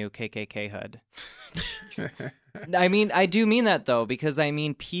like the new KKK hood. I mean, I do mean that, though, because, I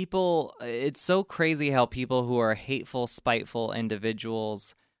mean, people, it's so crazy how people who are hateful, spiteful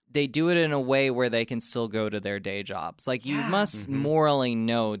individuals, they do it in a way where they can still go to their day jobs. Like, you must morally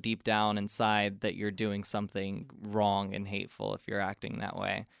know deep down inside that you're doing something wrong and hateful if you're acting that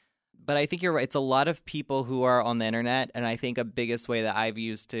way. But I think you're right. It's a lot of people who are on the internet, and I think a biggest way that I've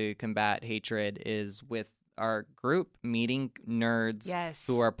used to combat hatred is with our group, meeting nerds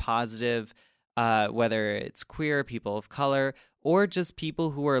who are positive, whether it's queer, people of color, or just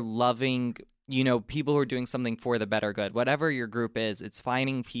people who are loving, you know, people who are doing something for the better good. Whatever your group is, it's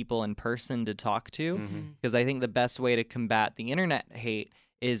finding people in person to talk to, because I think the best way to combat the internet hate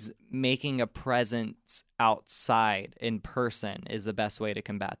is making a presence outside in person is the best way to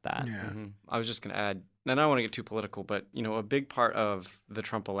combat that. I was just going to add, and I don't want to get too political, but, you know, a big part of the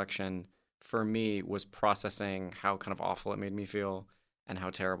Trump election for me was processing how kind of awful it made me feel and how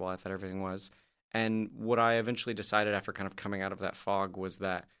terrible I thought everything was. And what I eventually decided after kind of coming out of that fog was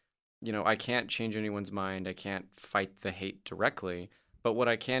that, you know, I can't change anyone's mind. I can't fight the hate directly. But what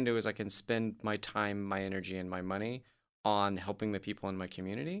I can do is I can spend my time, my energy, and my money on helping the people in my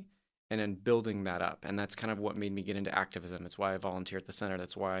community and then building that up. And that's kind of what made me get into activism. It's why I volunteer at the center.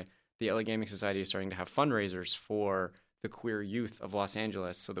 That's why the LA Gaming Society is starting to have fundraisers for the queer youth of Los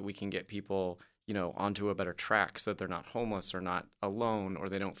Angeles so that we can get people, you know, onto a better track so that they're not homeless or not alone, or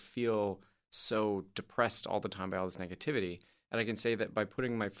they don't feel so depressed all the time by all this negativity. And I can say that by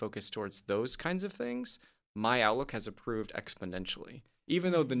putting my focus towards those kinds of things, my outlook has improved exponentially.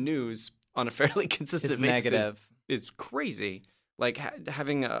 Even though the news on a fairly consistent basis is crazy, like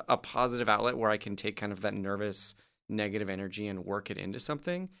having a positive outlet where I can take kind of that nervous, negative energy and work it into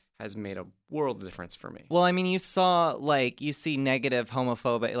something has made a world of difference for me. Well, I mean, you see negative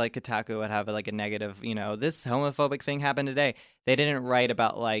homophobic, like Kotaku would have like a negative, you know, this homophobic thing happened today. They didn't write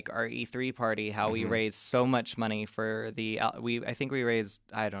about like our E3 party, how we raised so much money for I think we raised,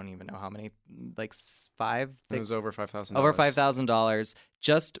 I don't even know how many, like it was over $5,000. Over $5,000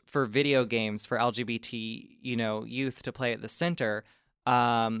 just for video games for LGBT, you know, youth to play at the center.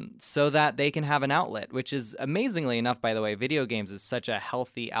 so that they can have an outlet, which is amazingly enough, by the way, video games is such a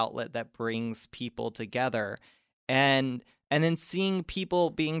healthy outlet that brings people together. And then seeing people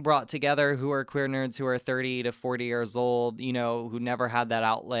being brought together who are queer nerds who are 30 to 40 years old, who never had that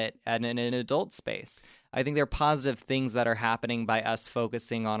outlet and in an adult space. I think there are positive things that are happening by us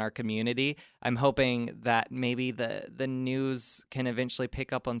focusing on our community. I'm hoping that maybe the news can eventually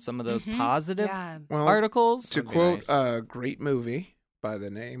pick up on some of those positive articles. To quote a great movie by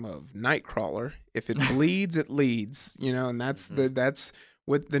the name of Nightcrawler, if it bleeds, it leads, and that's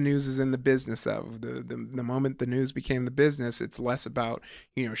what the news is in the business of. The moment the news became the business, it's less about,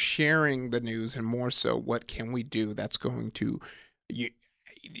 sharing the news and more so what can we do that's going to,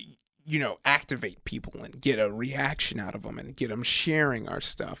 activate people and get a reaction out of them and get them sharing our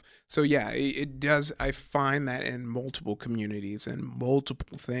stuff. So yeah, it does. I find that in multiple communities and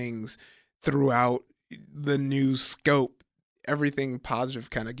multiple things throughout the news scope, everything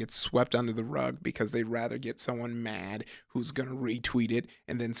positive kind of gets swept under the rug because they'd rather get someone mad who's going to retweet it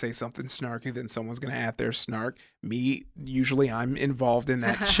and then say something snarky, then someone's going to add their snark. Me, usually I'm involved in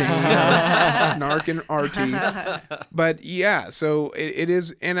that chain of snark and arty. But yeah, so it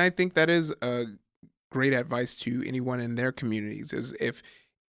is, and I think that is a great advice to anyone in their communities is if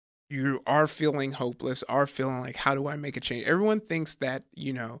you are feeling hopeless, are feeling like, how do I make a change? Everyone thinks that,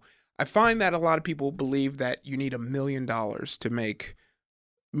 I find that a lot of people believe that you need $1 million to make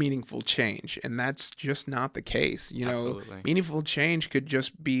meaningful change, and that's just not the case. Absolutely. Meaningful change could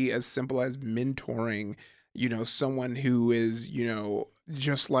just be as simple as mentoring, someone who is,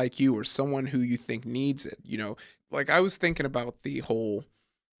 just like you or someone who you think needs it. Like I was thinking about the whole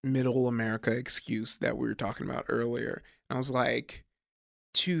middle America excuse that we were talking about earlier. And I was like,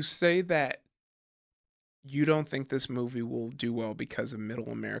 to say that you don't think this movie will do well because of middle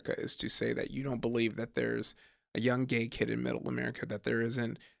America is to say that you don't believe that there's a young gay kid in middle America, that there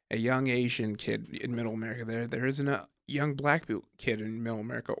isn't a young Asian kid in middle America, there isn't a young black kid in middle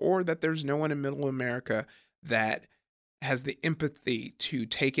America, or that there's no one in middle America that has the empathy to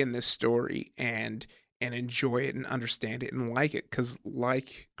take in this story and enjoy it and understand it and like it. Because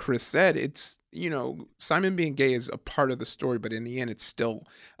like Chris said, it's, Simon being gay is a part of the story, but in the end, it's still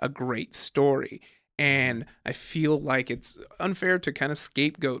a great story. And I feel like it's unfair to kind of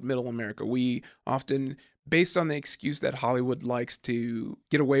scapegoat middle America. We often, based on the excuse that Hollywood likes to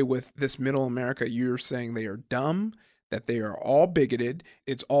get away with this middle America, you're saying they are dumb, that they are all bigoted,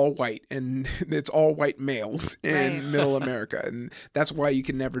 it's all white, and it's all white males in middle America. And that's why you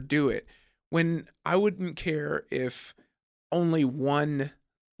can never do it. When I wouldn't care if only one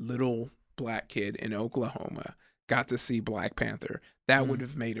little black kid in Oklahoma got to see Black Panther. That would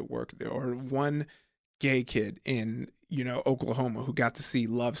have made it work. Or one gay kid in, Oklahoma who got to see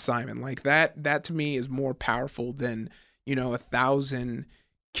Love, Simon. Like that to me is more powerful than, 1,000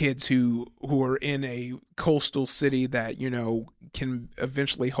 kids who are in a coastal city that, can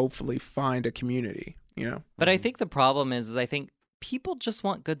eventually hopefully find a community, But I think the problem is I think people just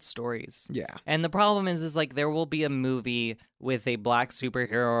want good stories. Yeah. And the problem is like there will be a movie with a black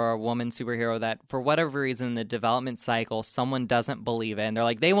superhero or a woman superhero that for whatever reason in the development cycle someone doesn't believe in. They're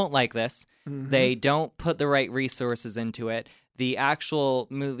like, they won't like this. Mm-hmm. They don't put the right resources into it. The actual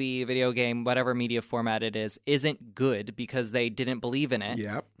movie, video game, whatever media format it is, isn't good because they didn't believe in it.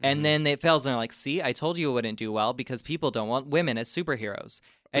 Yep. And then it fails and they're like, see, I told you it wouldn't do well because people don't want women as superheroes.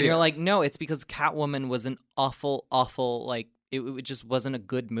 And you're like, no, it's because Catwoman was an awful, like, it just wasn't a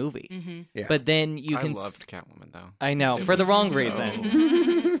good movie. Mm-hmm. Yeah. But then I loved Catwoman, though. I know, for the wrong reasons.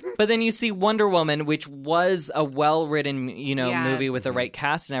 But then you see Wonder Woman, which was a well-written, movie with the right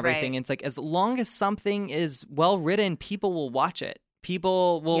cast and everything. Right. It's like, as long as something is well-written, people will watch it.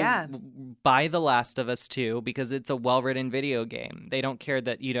 People will buy The Last of Us 2 because it's a well-written video game. They don't care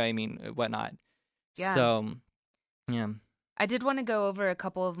that, whatnot. Yeah. So, yeah. I did want to go over a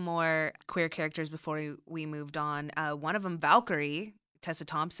couple of more queer characters before we moved on. One of them, Valkyrie, Tessa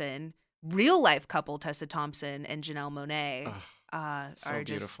Thompson, real-life couple Tessa Thompson and Janelle Monáe. So are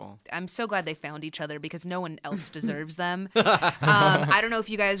beautiful. I'm so glad they found each other because no one else deserves them. I don't know if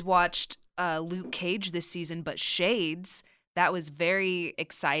you guys watched Luke Cage this season, but Shades, that was very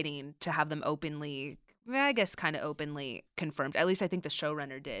exciting to have them openly, I guess kind of openly confirmed. At least I think the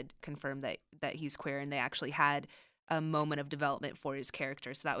showrunner did confirm that he's queer, and they actually had a moment of development for his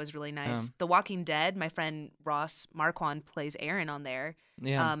character. So that was really nice. The Walking Dead, my friend Ross Marquand plays Aaron on there.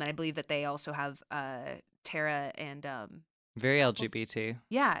 Yeah. And I believe that they also have Tara and Very LGBT.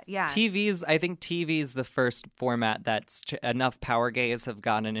 Yeah. I think TV's the first format that's enough power gays have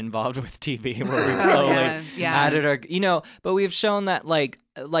gotten involved with TV where we've slowly added our, but we've shown that like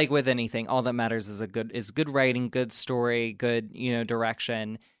with anything, all that matters is good writing, good story, good,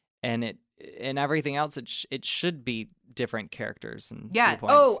 direction, and everything else. It should be different characters and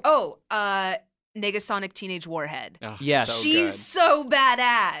viewpoints. Negasonic Teenage Warhead. Oh, yes. so She's good. so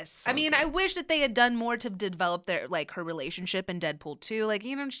badass. I mean, good. I wish that they had done more to develop her relationship in Deadpool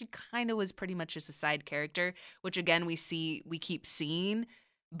 2. She kind of was pretty much just a side character, which again we keep seeing.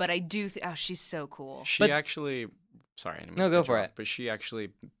 But I do she's so cool. Actually, sorry. Go for it. But she actually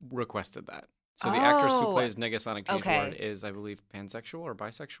requested that. So the actress who plays Negasonic Teenage Warhead is, I believe, pansexual or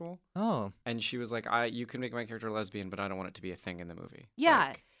bisexual. Oh. And she was like, you can make my character lesbian, but I don't want it to be a thing in the movie.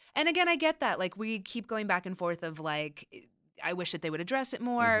 Yeah. And again, I get that. We keep going back and forth of I wish that they would address it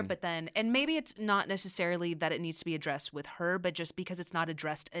more, but then, and maybe it's not necessarily that it needs to be addressed with her, but just because it's not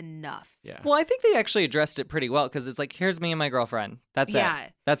addressed enough. Yeah. Well, I think they actually addressed it pretty well because it's like, here's me and my girlfriend. That's Yeah.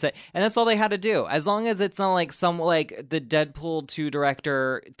 it. That's it. And that's all they had to do. As long as it's not like the Deadpool 2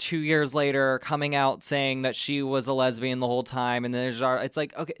 director 2 years later coming out saying that she was a lesbian the whole time. And then it's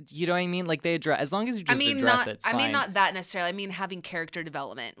like, okay, you know what I mean? Like they address, as long as you just address it, it's fine. I mean, not that necessarily. I mean, having character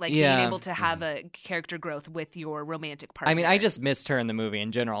development, being able to have a character growth with your romantic partner. I mean, I just missed her in the movie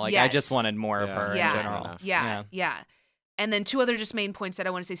in general. I just wanted more of her in general. Yeah. And then two other just main points that I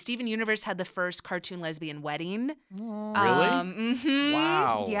want to say. Steven Universe had the first cartoon lesbian wedding. Really?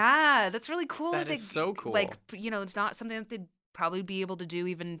 Wow. Yeah, that's really cool. That is so cool. It's not something that they'd probably be able to do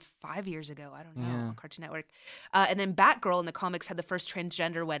even 5 years ago. I don't know. On Cartoon Network. And then Batgirl in the comics had the first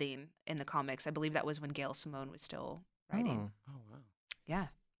transgender wedding in the comics. I believe that was when Gail Simone was still writing. Oh wow. Yeah.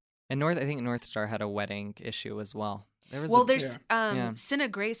 And I think North Star had a wedding issue as well. There's Cinna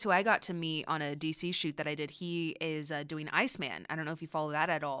Grace, who I got to meet on a DC shoot that I did. He is doing Iceman. I don't know if you follow that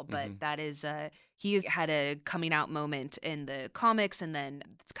at all, but that is he had a coming out moment in the comics, and then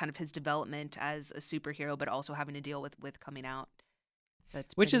it's kind of his development as a superhero, but also having to deal with coming out. So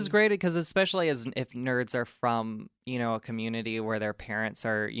which is great because especially if nerds are from, a community where their parents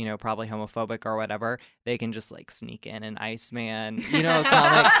are, probably homophobic or whatever, they can just sneak in an Iceman,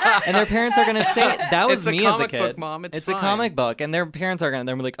 comic, and their parents are going to say, that was me as a kid. Book, Mom. It's a comic book, and their parents are going to,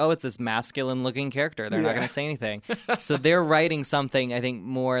 they're like, oh, it's this masculine looking character. They're not going to say anything. So they're writing something, I think,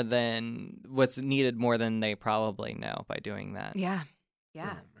 more than what's needed more than they probably know by doing that. Yeah.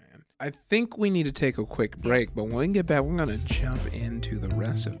 I think we need to take a quick break, but when we get back, we're going to jump into the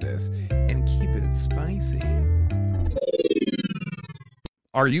rest of this and keep it spicy.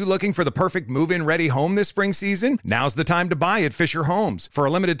 Are you looking for the perfect move-in ready home this spring season? Now's the time to buy at Fisher Homes. For a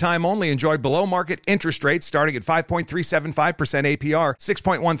limited time only, enjoy below-market interest rates starting at 5.375% APR,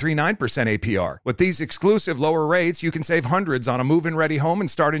 6.139% APR. With these exclusive lower rates, you can save hundreds on a move-in ready home and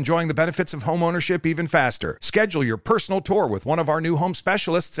start enjoying the benefits of home ownership even faster. Schedule your personal tour with one of our new home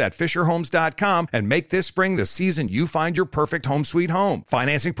specialists at FisherHomes.com and make this spring the season you find your perfect home sweet home.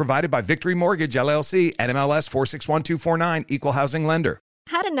 Financing provided by Victory Mortgage, LLC, NMLS 461249, Equal Housing Lender.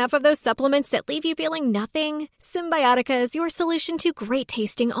 Had enough of those supplements that leave you feeling nothing? Symbiotica is your solution to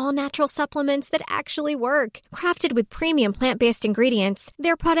great-tasting, all-natural supplements that actually work. Crafted with premium plant-based ingredients,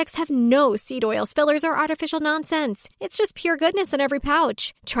 their products have no seed oils, fillers, or artificial nonsense. It's just pure goodness in every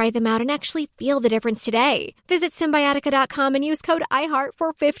pouch. Try them out and actually feel the difference today. Visit Symbiotica.com and use code IHEART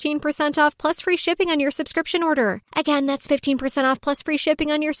for 15% off plus free shipping on your subscription order. Again, that's 15% off plus free shipping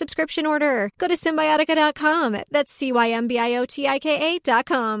on your subscription order. Go to Symbiotica.com. That's CYMBIOTIKA.com.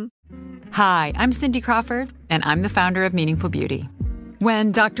 Hi, I'm Cindy Crawford, and I'm the founder of Meaningful Beauty.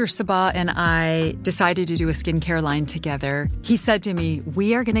 When Dr. Sabah and I decided to do a skincare line together, he said to me,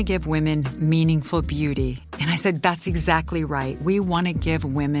 we are going to give women meaningful beauty. And I said, that's exactly right. We want to give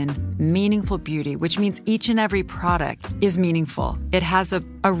women meaningful beauty, which means each and every product is meaningful. It has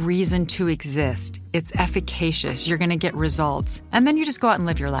a reason to exist. It's efficacious. You're going to get results. And then you just go out and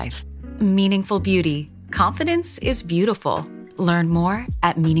live your life. Meaningful Beauty. Confidence is beautiful. Learn more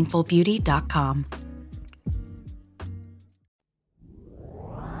at meaningfulbeauty.com.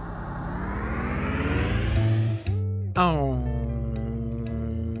 All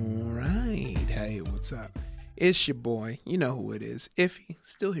right. Hey, what's up? It's your boy. You know who it is. Iffy.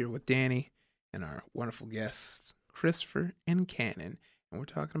 Still here with Danny and our wonderful guests, Christopher and Cannon. And we're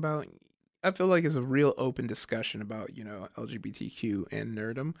talking about, I feel like it's a real open discussion about, LGBTQ and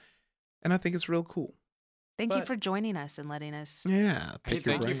nerdom. And I think it's real cool. Thank you for joining us and letting us. Yeah. Hey,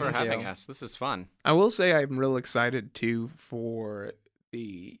 thank you for having us. This is fun. I will say I'm real excited, too, for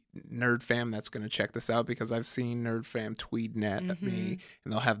the Nerd Fam that's going to check this out, because I've seen Nerd Fam tweet at me,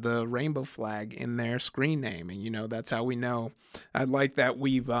 and they'll have the rainbow flag in their screen name, and you know that's how we know. I like that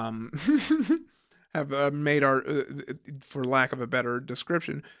we've have made our, for lack of a better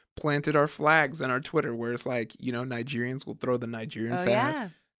description, planted our flags on our Twitter, where it's like, you know, Nigerians will throw the Nigerian flags. Yeah.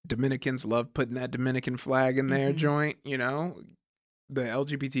 Dominicans love putting that Dominican flag in their joint, you know. The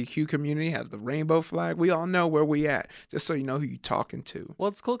LGBTQ community has the rainbow flag. We all know where we at, just so you know who you're talking to. Well,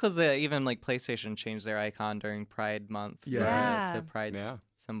 it's cool because even like PlayStation changed their icon during Pride Month to Pride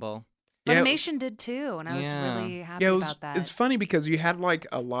symbol. Funimation did too, and I was really happy about that. It's funny because you had like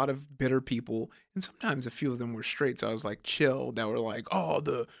a lot of bitter people, and sometimes a few of them were straight, so I was like chill, that were like, oh,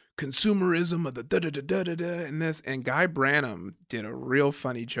 the consumerism of the da-da-da-da-da-da and this. And Guy Branum did a real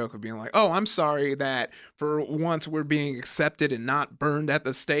funny joke of being like, oh, I'm sorry that for once we're being accepted and not burned at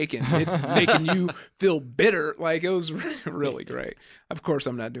the stake and making you feel bitter. Like, it was really great. Of course,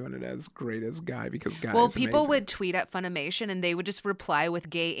 I'm not doing it as great as Guy, because Guy is people amazing. would tweet at Funimation and they would just reply with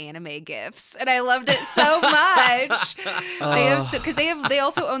gay anime gifs, and I loved it so much. Because they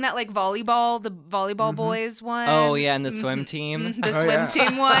also own that like volleyball, the volleyball boys one. Oh yeah, and the swim team, the swim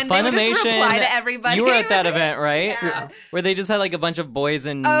team one. They would just reply to everybody. You were at that event, right? Yeah. Where they just had like a bunch of boys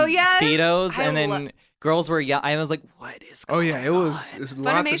in Speedos, and then girls were I was like, what is going on? It was lots of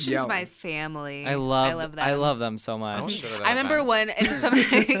yelling. Funimation's my family. I love them. I love them so much. I remember when,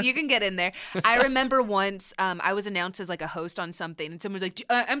 and you can get in there. I remember once I was announced as like a host on something, and someone was like,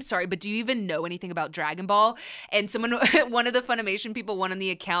 I'm sorry, but do you even know anything about Dragon Ball? And one of the Funimation people went on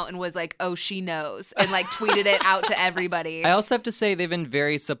the account and was like, oh, she knows, and like tweeted it out to everybody. I also have to say they've been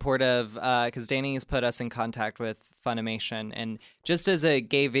very supportive, because Danny has put us in contact with Funimation, and just as a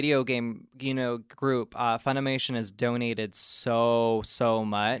gay video game, group, Funimation has donated so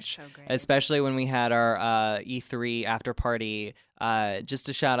much, especially when we had our E3 after party. Just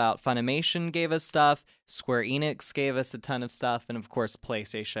to shout out, Funimation gave us stuff, Square Enix gave us a ton of stuff, and of course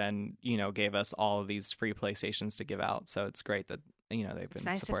PlayStation, gave us all of these free PlayStations to give out. So it's great that they've been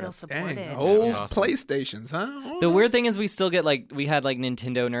nice supportive. to feel supported. Dang, old awesome. PlayStations, huh? The weird thing is we still get we had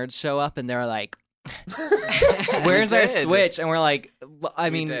Nintendo nerds show up, and they're like, where's our Switch? And we're like,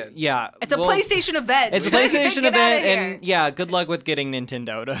 yeah, it's a PlayStation event. It's a PlayStation event, and good luck with getting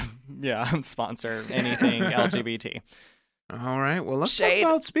Nintendo to sponsor anything LGBT. All right, well, let's talk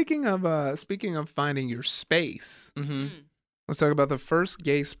about speaking of finding your space. Let's talk about the first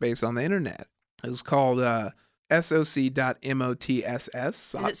gay space on the internet. It was called soc.motss. Is it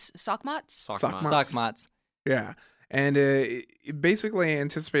Sockmots? Sockmots. Yeah. And it basically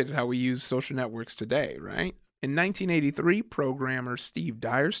anticipated how we use social networks today, right? In 1983, programmer Steve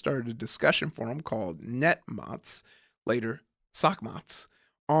Dyer started a discussion forum called NetMots, later Sockmots,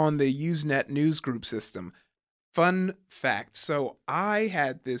 on the Usenet newsgroup system. Fun fact, so I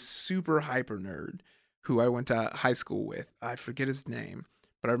had this super hyper nerd who I went to high school with. I forget his name,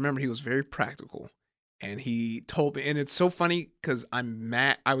 but I remember he was very practical. And he told me, and it's so funny because I'm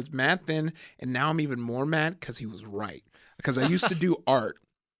mad. I was mad then, and now I'm even more mad because he was right. Because I used to do art,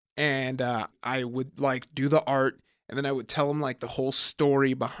 and I would do the art, and then I would tell him the whole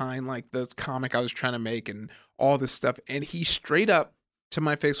story behind the comic I was trying to make and all this stuff. And he straight up to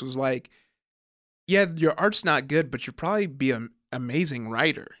my face was like, "Yeah, your art's not good, but you'll probably be an amazing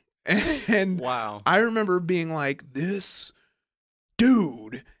writer." And wow, I remember being like, "This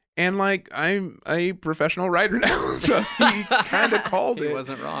dude." And I'm a professional writer now, so he kind of called it. He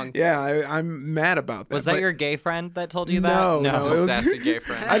wasn't wrong. Yeah, I'm mad about that. Was that your gay friend that told you that? No, it was a sassy gay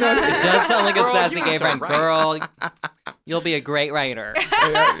friend. I know. It does sound like a sassy gay friend. Right. Girl, you'll be a great writer.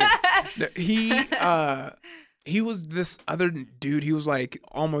 He was this other dude. He was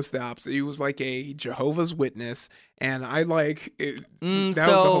almost the opposite. He was a Jehovah's Witness, and I maybe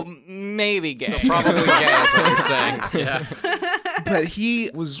gay. So probably gay is what you're saying. Yeah. But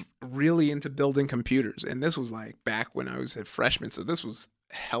he was really into building computers, and this was back when I was a freshman, so this was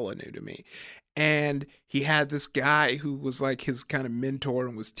hella new to me. And he had this guy who was his kind of mentor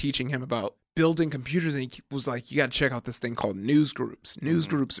and was teaching him about building computers, and he was you got to check out this thing called newsgroups.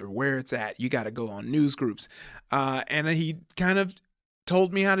 Newsgroups are where it's at. You got to go on newsgroups. And he kind of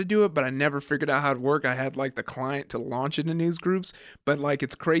told me how to do it, but I never figured out how to work. I had the client to launch into newsgroups, but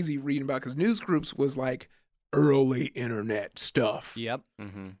it's crazy reading about, because newsgroups was early internet stuff. Yep.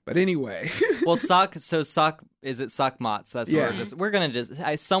 Mm-hmm. But anyway. Well, is it Sockmots? That's we're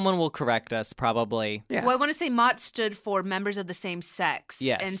gonna someone will correct us probably. Yeah. Well, I want to say MOT stood for members of the same sex.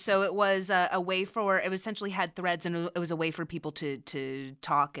 Yes. And so it was a way it essentially had threads, and it was a way for people to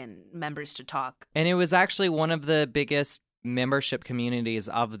talk and members to talk. And it was actually one of the biggest membership communities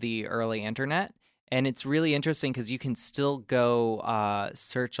of the early internet. And it's really interesting because you can still go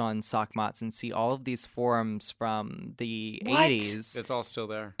search on Sockmots and see all of these forums from the 80s. It's all still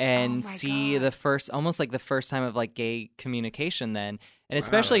there. And see the first, almost like the first time of like gay communication then. And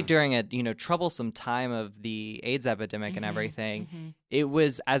especially during a, troublesome time of the AIDS epidemic and everything, it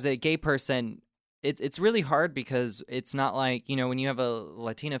was, as a gay person, it's really hard because it's not like, when you have a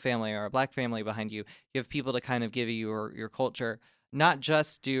Latina family or a Black family behind you, you have people to kind of give you your culture. Not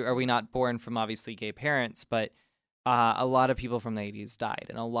just are we not born from obviously gay parents, but a lot of people from the 80s died.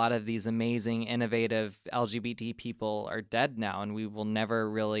 And a lot of these amazing, innovative LGBT people are dead now. And we will never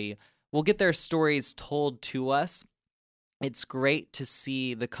really, we'll get their stories told to us. It's great to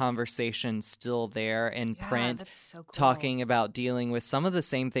see the conversation still there in print, that's so cool. talking about dealing with some of the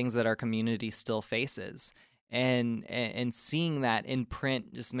same things that our community still faces. And seeing that in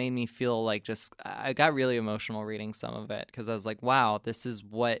print just made me feel like I got really emotional reading some of it because I was like, wow, this is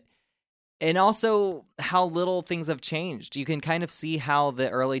what, and also how little things have changed. You can kind of see how the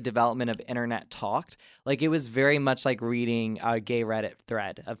early development of internet talked. Like it was very much like reading a gay Reddit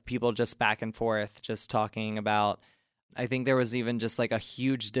thread of people just back and forth, just talking about, I think there was even just like a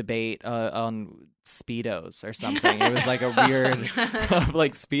huge debate on Speedos or something. It was like a weird of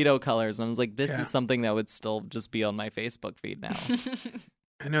like Speedo colors. And I was like, this is something that would still just be on my Facebook feed now.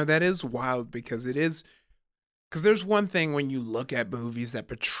 I know that is wild because there's one thing when you look at movies that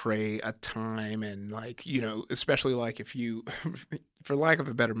portray a time and like, especially like if you, for lack of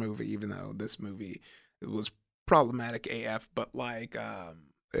a better movie, even though this movie it was problematic AF, but like,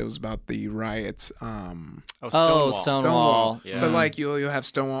 it was about the riots. Stonewall. Yeah. But like you'll have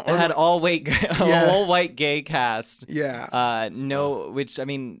Stonewall. It had all white gay cast. Yeah. Which I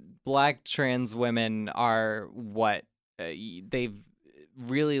mean, Black trans women are what they've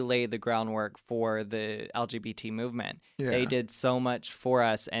really laid the groundwork for the LGBT movement. Yeah. They did so much for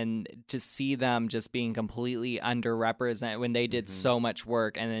us, and to see them just being completely underrepresented when they did so much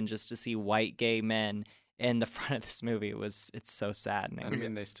work, and then just to see white gay men in the front of this movie it's so saddening. I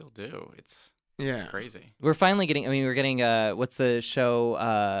mean, they still do. It's crazy. We're finally getting. We're getting. What's the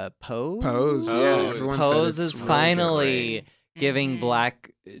show? Pose. Pose is finally giving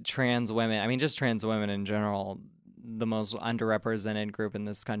Black trans women. I mean, just trans women in general, the most underrepresented group in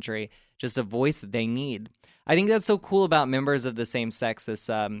this country, just a voice that they need. I think that's so cool about members of the same sex.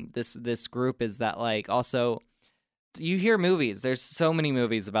 This group is that like also. You hear movies. There's so many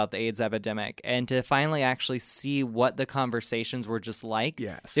movies about the AIDS epidemic, and to finally actually see what the conversations were just like.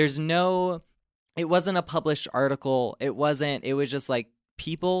 Yes. It wasn't a published article. It was just like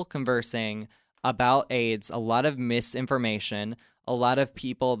people conversing about AIDS, a lot of misinformation, a lot of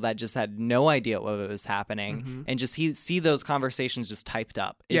people that just had no idea what was happening, and just see those conversations just typed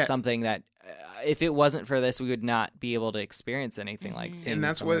up is something that if it wasn't for this, we would not be able to experience anything like that. And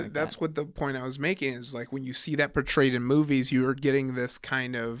that's what the point I was making is like when you see that portrayed in movies, you're getting this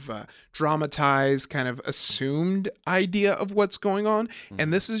kind of dramatized, kind of assumed idea of what's going on.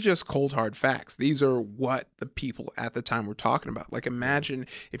 And this is just cold hard facts. These are what the people at the time were talking about. Like imagine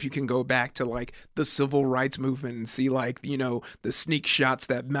if you can go back to like the civil rights movement and see like, the sneak shots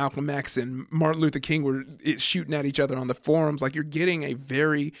that Malcolm X and Martin Luther King were shooting at each other on the forums. Like you're getting a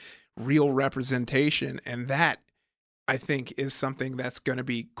very real representation, and that I think is something that's going to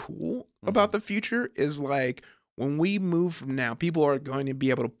be cool about the future is like when we move from now, people are going to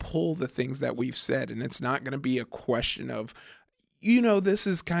be able to pull the things that we've said, and it's not going to be a question of this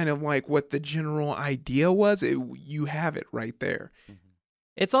is kind of like what the general idea was. You have it right there.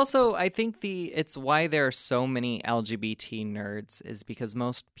 It's also, I think it's why there are so many LGBT nerds is because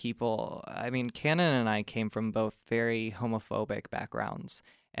most people, I mean, Cannon and I came from both very homophobic backgrounds.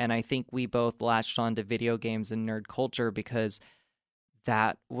 And I think we both latched on to video games and nerd culture because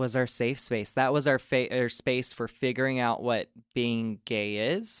that was our safe space. That was our space for figuring out what being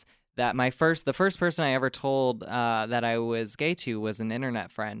gay is. That the first person I ever told that I was gay to was an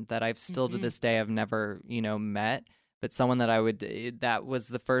internet friend that I've still to this day I've never met, but someone that that was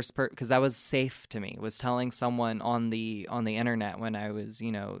the first because that was safe to me, was telling someone on the internet when I was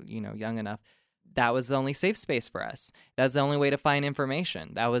young enough. That was the only safe space for us. That's the only way to find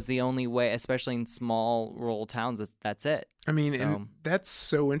information. That was the only way, especially in small rural towns. That's it. I mean, and that's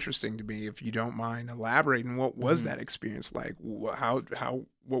so interesting to me. If you don't mind elaborating, what was that experience like? What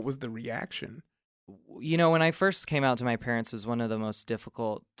was the reaction? When I first came out to my parents, it was one of the most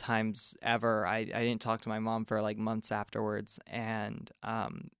difficult times ever. I didn't talk to my mom for like months afterwards, and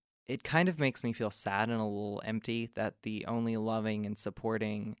it kind of makes me feel sad and a little empty that the only loving and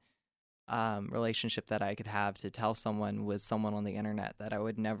supporting relationship that I could have to tell someone was someone on the internet that I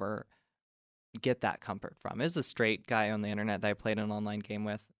would never get that comfort from. It was a straight guy on the internet that I played an online game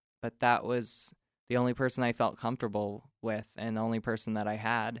with, but that was the only person I felt comfortable with and the only person that I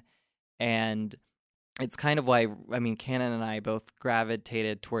had. And it's kind of why, I mean, Cannon and I both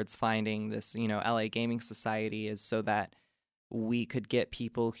gravitated towards finding this, LA Gaming Society, is so that we could get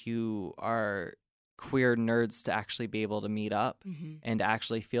people who are queer nerds to actually be able to meet up and to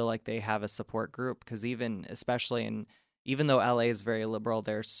actually feel like they have a support group. Because even though LA is very liberal,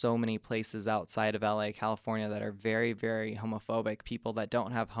 there's so many places outside of LA, California, that are very, very homophobic, people that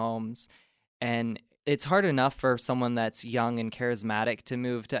don't have homes. And it's hard enough for someone that's young and charismatic to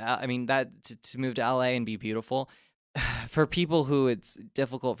move to move to LA and be beautiful. For people who it's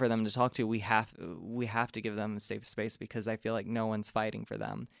difficult for them to talk to, we have to give them a safe space, because I feel like no one's fighting for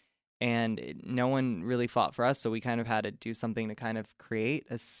them. And no one really fought for us, so we kind of had to do something to kind of create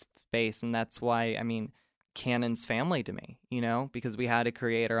a space. And that's why, I mean, Cannon's family to me, because we had to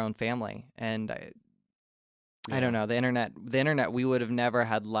create our own family. And I don't know, the internet, we would have never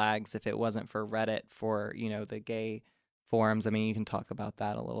had Lags if it wasn't for Reddit, for, the gay forums. I mean, you can talk about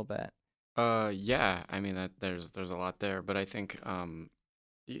that a little bit. Yeah, I mean, there's a lot there, but I think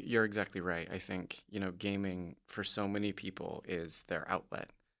you're exactly right. I think, gaming for so many people is their outlet,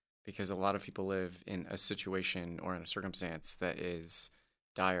 because a lot of people live in a situation or in a circumstance that is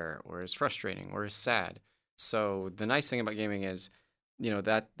dire or is frustrating or is sad. So the nice thing about gaming is,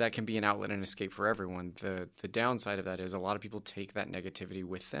 that can be an outlet and escape for everyone. The downside of that is a lot of people take that negativity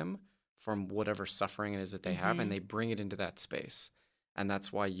with them from whatever suffering it is that they have, and they bring it into that space. And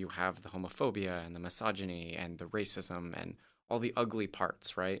that's why you have the homophobia and the misogyny and the racism and all the ugly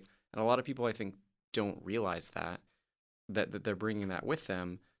parts, right? And a lot of people, I think, don't realize that they're bringing that with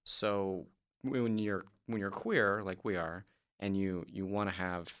them. So when you're queer, like we are, and you want to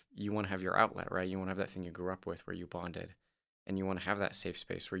have your outlet, right? You want to have that thing you grew up with where you bonded, and you want to have that safe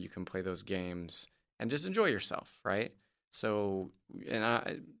space where you can play those games and just enjoy yourself, right? So,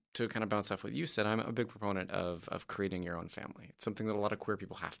 to kind of bounce off what you said, I'm a big proponent of creating your own family. It's something that a lot of queer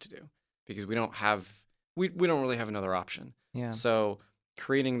people have to do, because we don't really have another option. Yeah. So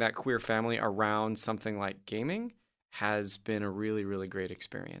creating that queer family around something like gaming has been a really, really great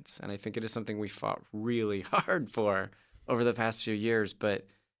experience. And I think it is something we fought really hard for over the past few years, but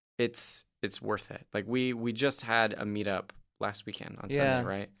it's worth it. Like we just had a meetup last weekend on Sunday,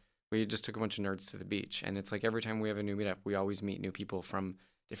 right? We just took a bunch of nerds to the beach, and it's like every time we have a new meetup, we always meet new people from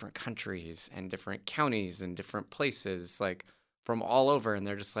different countries and different counties and different places, like from all over. And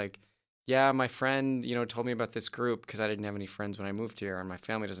they're just like, yeah, my friend, told me about this group because I didn't have any friends when I moved here, and my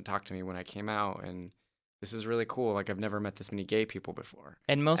family doesn't talk to me when I came out, and this is really cool. Like, I've never met this many gay people before.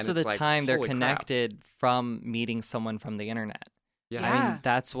 And most of the time, they're connected from meeting someone from the internet. Yeah. I mean,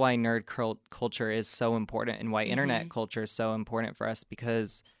 that's why nerd culture is so important, and why internet culture is so important for us,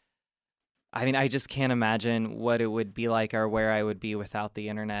 because I mean, I just can't imagine what it would be like or where I would be without the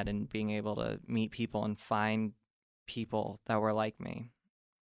internet and being able to meet people and find people that were like me,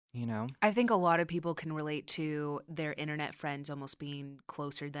 I think a lot of people can relate to their internet friends almost being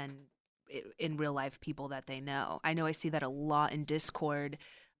closer than in real life people that they know. I know I see that a lot in Discord.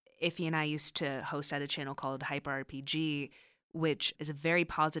 Iffy and I used to host at a channel called Hyper RPG, which is a very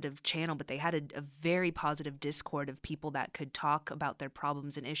positive channel, but they had a very positive Discord of people that could talk about their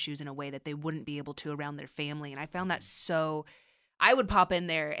problems and issues in a way that they wouldn't be able to around their family. And I found that I would pop in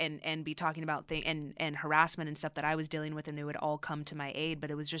there and be talking about things and harassment and stuff that I was dealing with, and they would all come to my aid.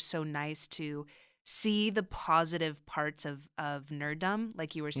 But it was just so nice to see the positive parts of nerddom,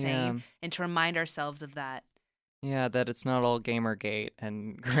 like you were saying, and to remind ourselves of that. Yeah, that it's not all Gamergate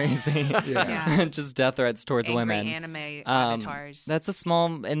and crazy. Just death threats towards Angry women. Anime avatars. That's a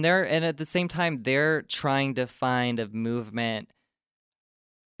small, and at the same time, they're trying to find a movement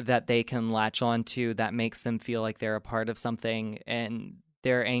that they can latch onto that makes them feel like they're a part of something, and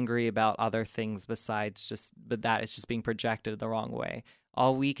they're angry about other things but that is just being projected the wrong way.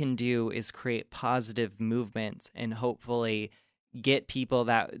 All we can do is create positive movements and hopefully get people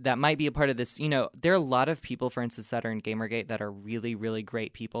that might be a part of this. There are a lot of people, for instance, that are in Gamergate that are really, really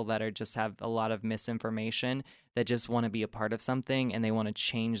great people that are just have a lot of misinformation, that just want to be a part of something, and they want to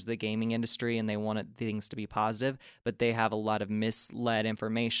change the gaming industry, and they want things to be positive, but they have a lot of misled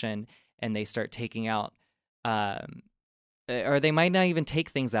information, and they start taking out or they might not even take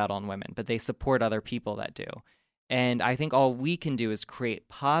things out on women, but they support other people that do. And I think all we can do is create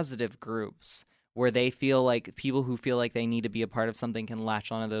positive groups where they feel like people who feel like they need to be a part of something can latch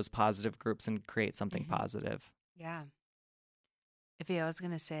onto those positive groups and create something positive. Yeah. Iffy, I was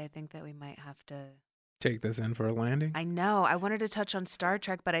going to say, I think that we might have to take this in for a landing. I know. I wanted to touch on Star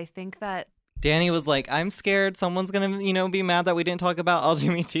Trek, but I think that Danny was like, I'm scared someone's going to, be mad that we didn't talk about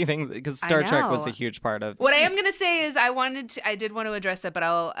LGBT things because Star Trek was a huge part of. What I am going to say is I did want to address that, but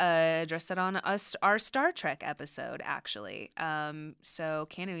I'll address that on our Star Trek episode, actually. So,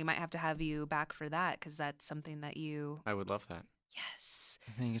 Cannon, we might have to have you back for that because that's something that you... I would love that. Yes.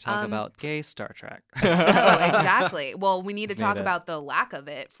 And then you can talk about gay Star Trek. Oh, exactly. Well, we need to talk about the lack of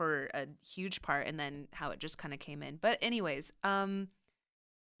it for a huge part and then how it just kind of came in. But anyways,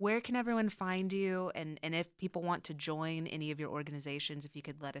 where can everyone find you? And if people want to join any of your organizations, if you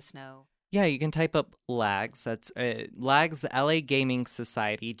could let us know. Yeah, you can type up LAGS. That's LAGS, LA Gaming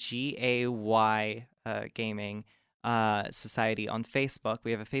Society, GAY Gaming Society on Facebook.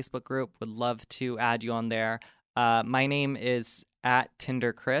 We have a Facebook group. Would love to add you on there. My name is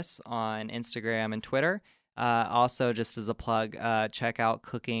 @TinderChris on Instagram and Twitter. Also, just as a plug, check out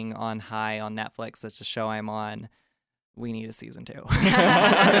Cooking on High on Netflix. That's a show I'm on. We need a season 2.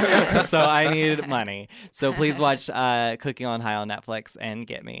 So I need money. So please watch Cooking on High on Netflix and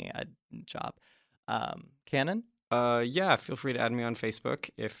get me a job. Cannon? Yeah, feel free to add me on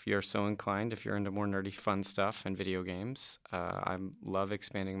Facebook if you're so inclined, if you're into more nerdy fun stuff and video games. I love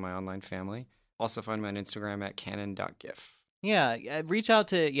expanding my online family. Also find me on Instagram @cannon.gif. Yeah, reach out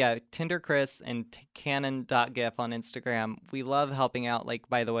to TinderChris and cannon.gif on Instagram. We love helping out. Like,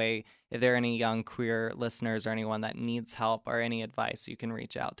 by the way, if there are any young queer listeners or anyone that needs help or any advice, you can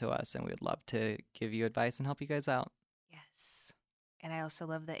reach out to us, and we'd love to give you advice and help you guys out. Yes. And I also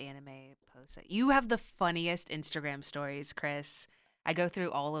love the anime posts. You have the funniest Instagram stories, Chris. I go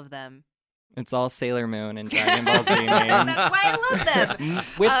through all of them. It's all Sailor Moon and Dragon Ball Z names. That's why I love them.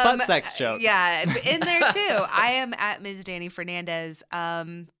 With butt sex jokes. Yeah, in there too. I am @Ms. Danny Fernandez.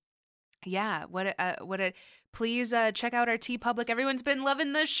 Yeah, please check out our TeePublic. Everyone's been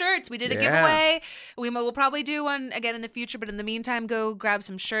loving the shirts. We did a giveaway. We'll probably do one again in the future, but in the meantime, go grab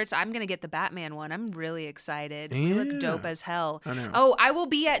some shirts. I'm going to get the Batman one. I'm really excited. We look dope as hell. I know. Oh, I will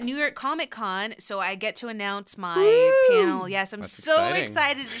be at New York Comic Con, so I get to announce my panel. Yes, I'm so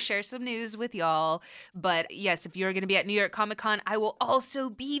excited to share some news with y'all. But yes, if you're going to be at New York Comic Con, I will also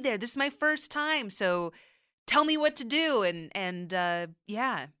be there. This is my first time, so tell me what to do. And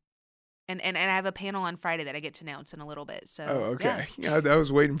yeah. And I have a panel on Friday that I get to announce in a little bit. So okay. Yeah. I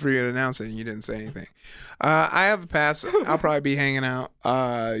was waiting for you to announce it and you didn't say anything. I have a pass. I'll probably be hanging out.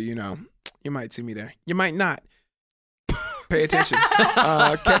 You might see me there. You might not. Pay attention.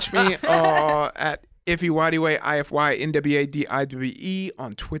 Catch me at IfyWadiWay, IfyNWADIWE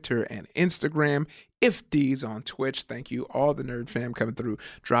on Twitter and Instagram. IfD's on Twitch. Thank you, all the nerd fam coming through,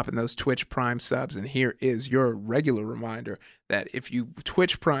 dropping those Twitch Prime subs. And here is your regular reminder that if you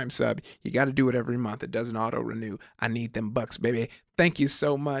Twitch Prime sub, you got to do it every month. It doesn't auto-renew. I need them bucks, baby. Thank you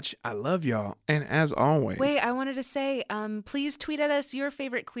so much. I love y'all. And as always... Wait, I wanted to say, please tweet at us your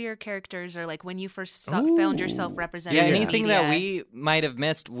favorite queer characters or like when you first found yourself represented. Yeah, anything that we might have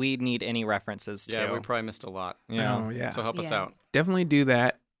missed, we need any references to. Yeah, we probably missed a lot. Oh, yeah. So help us out. Definitely do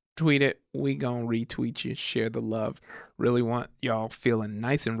that. Tweet it. We gonna retweet you. Share the love. Really want y'all feeling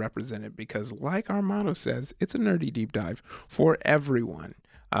nice and represented because like our motto says, it's a nerdy deep dive for everyone.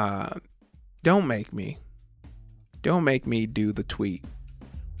 Don't make me do the tweet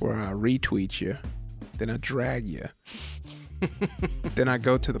where I retweet you, then I drag you. Then I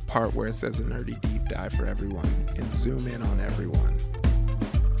go to the part where it says a nerdy deep dive for everyone and zoom in on everyone.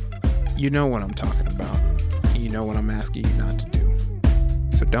 You know what I'm talking about. You know what I'm asking you not to do.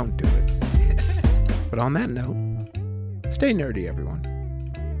 So don't do it. But on that note, stay nerdy, everyone.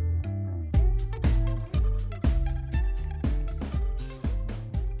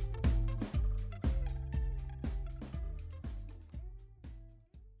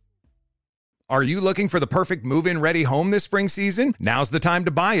 Are you looking for the perfect move-in ready home this spring season? Now's the time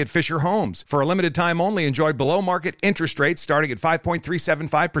to buy at Fisher Homes. For a limited time only, enjoy below-market interest rates starting at 5.375%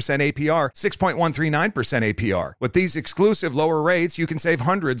 APR, 6.139% APR. With these exclusive lower rates, you can save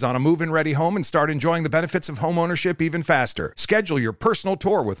hundreds on a move-in ready home and start enjoying the benefits of homeownership even faster. Schedule your personal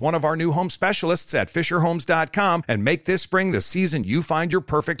tour with one of our new home specialists at FisherHomes.com and make this spring the season you find your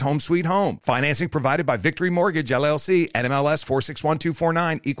perfect home sweet home. Financing provided by Victory Mortgage, LLC, NMLS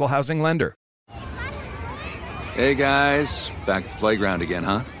 461249, Equal Housing Lender. Hey guys, back at the playground again,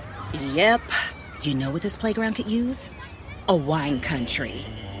 huh? Yep. You know what this playground could use? A wine country.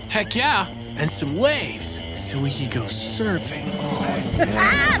 Heck yeah, and some waves so we could go surfing. Oh, yeah.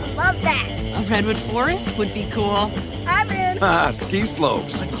 Ah, love that. A redwood forest would be cool. I'm in. Ah, ski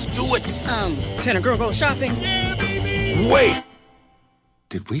slopes. Let's do it. Can a girl go shopping? Yeah, baby. Wait.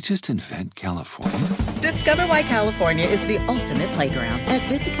 Did we just invent California? Discover why California is the ultimate playground at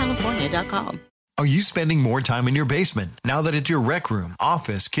visitcalifornia.com. Are you spending more time in your basement now that it's your rec room,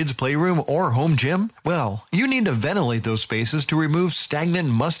 office, kids' playroom, or home gym? Well, you need to ventilate those spaces to remove stagnant,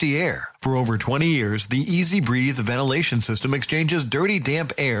 musty air. For over 20 years, the Easy Breathe ventilation system exchanges dirty,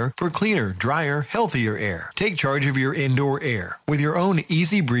 damp air for cleaner, drier, healthier air. Take charge of your indoor air with your own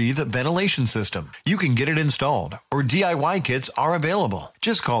Easy Breathe ventilation system. You can get it installed, or DIY kits are available.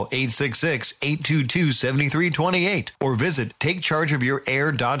 Just call 866-822-7328 or visit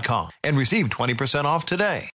takechargeofyourair.com and receive 20% off today.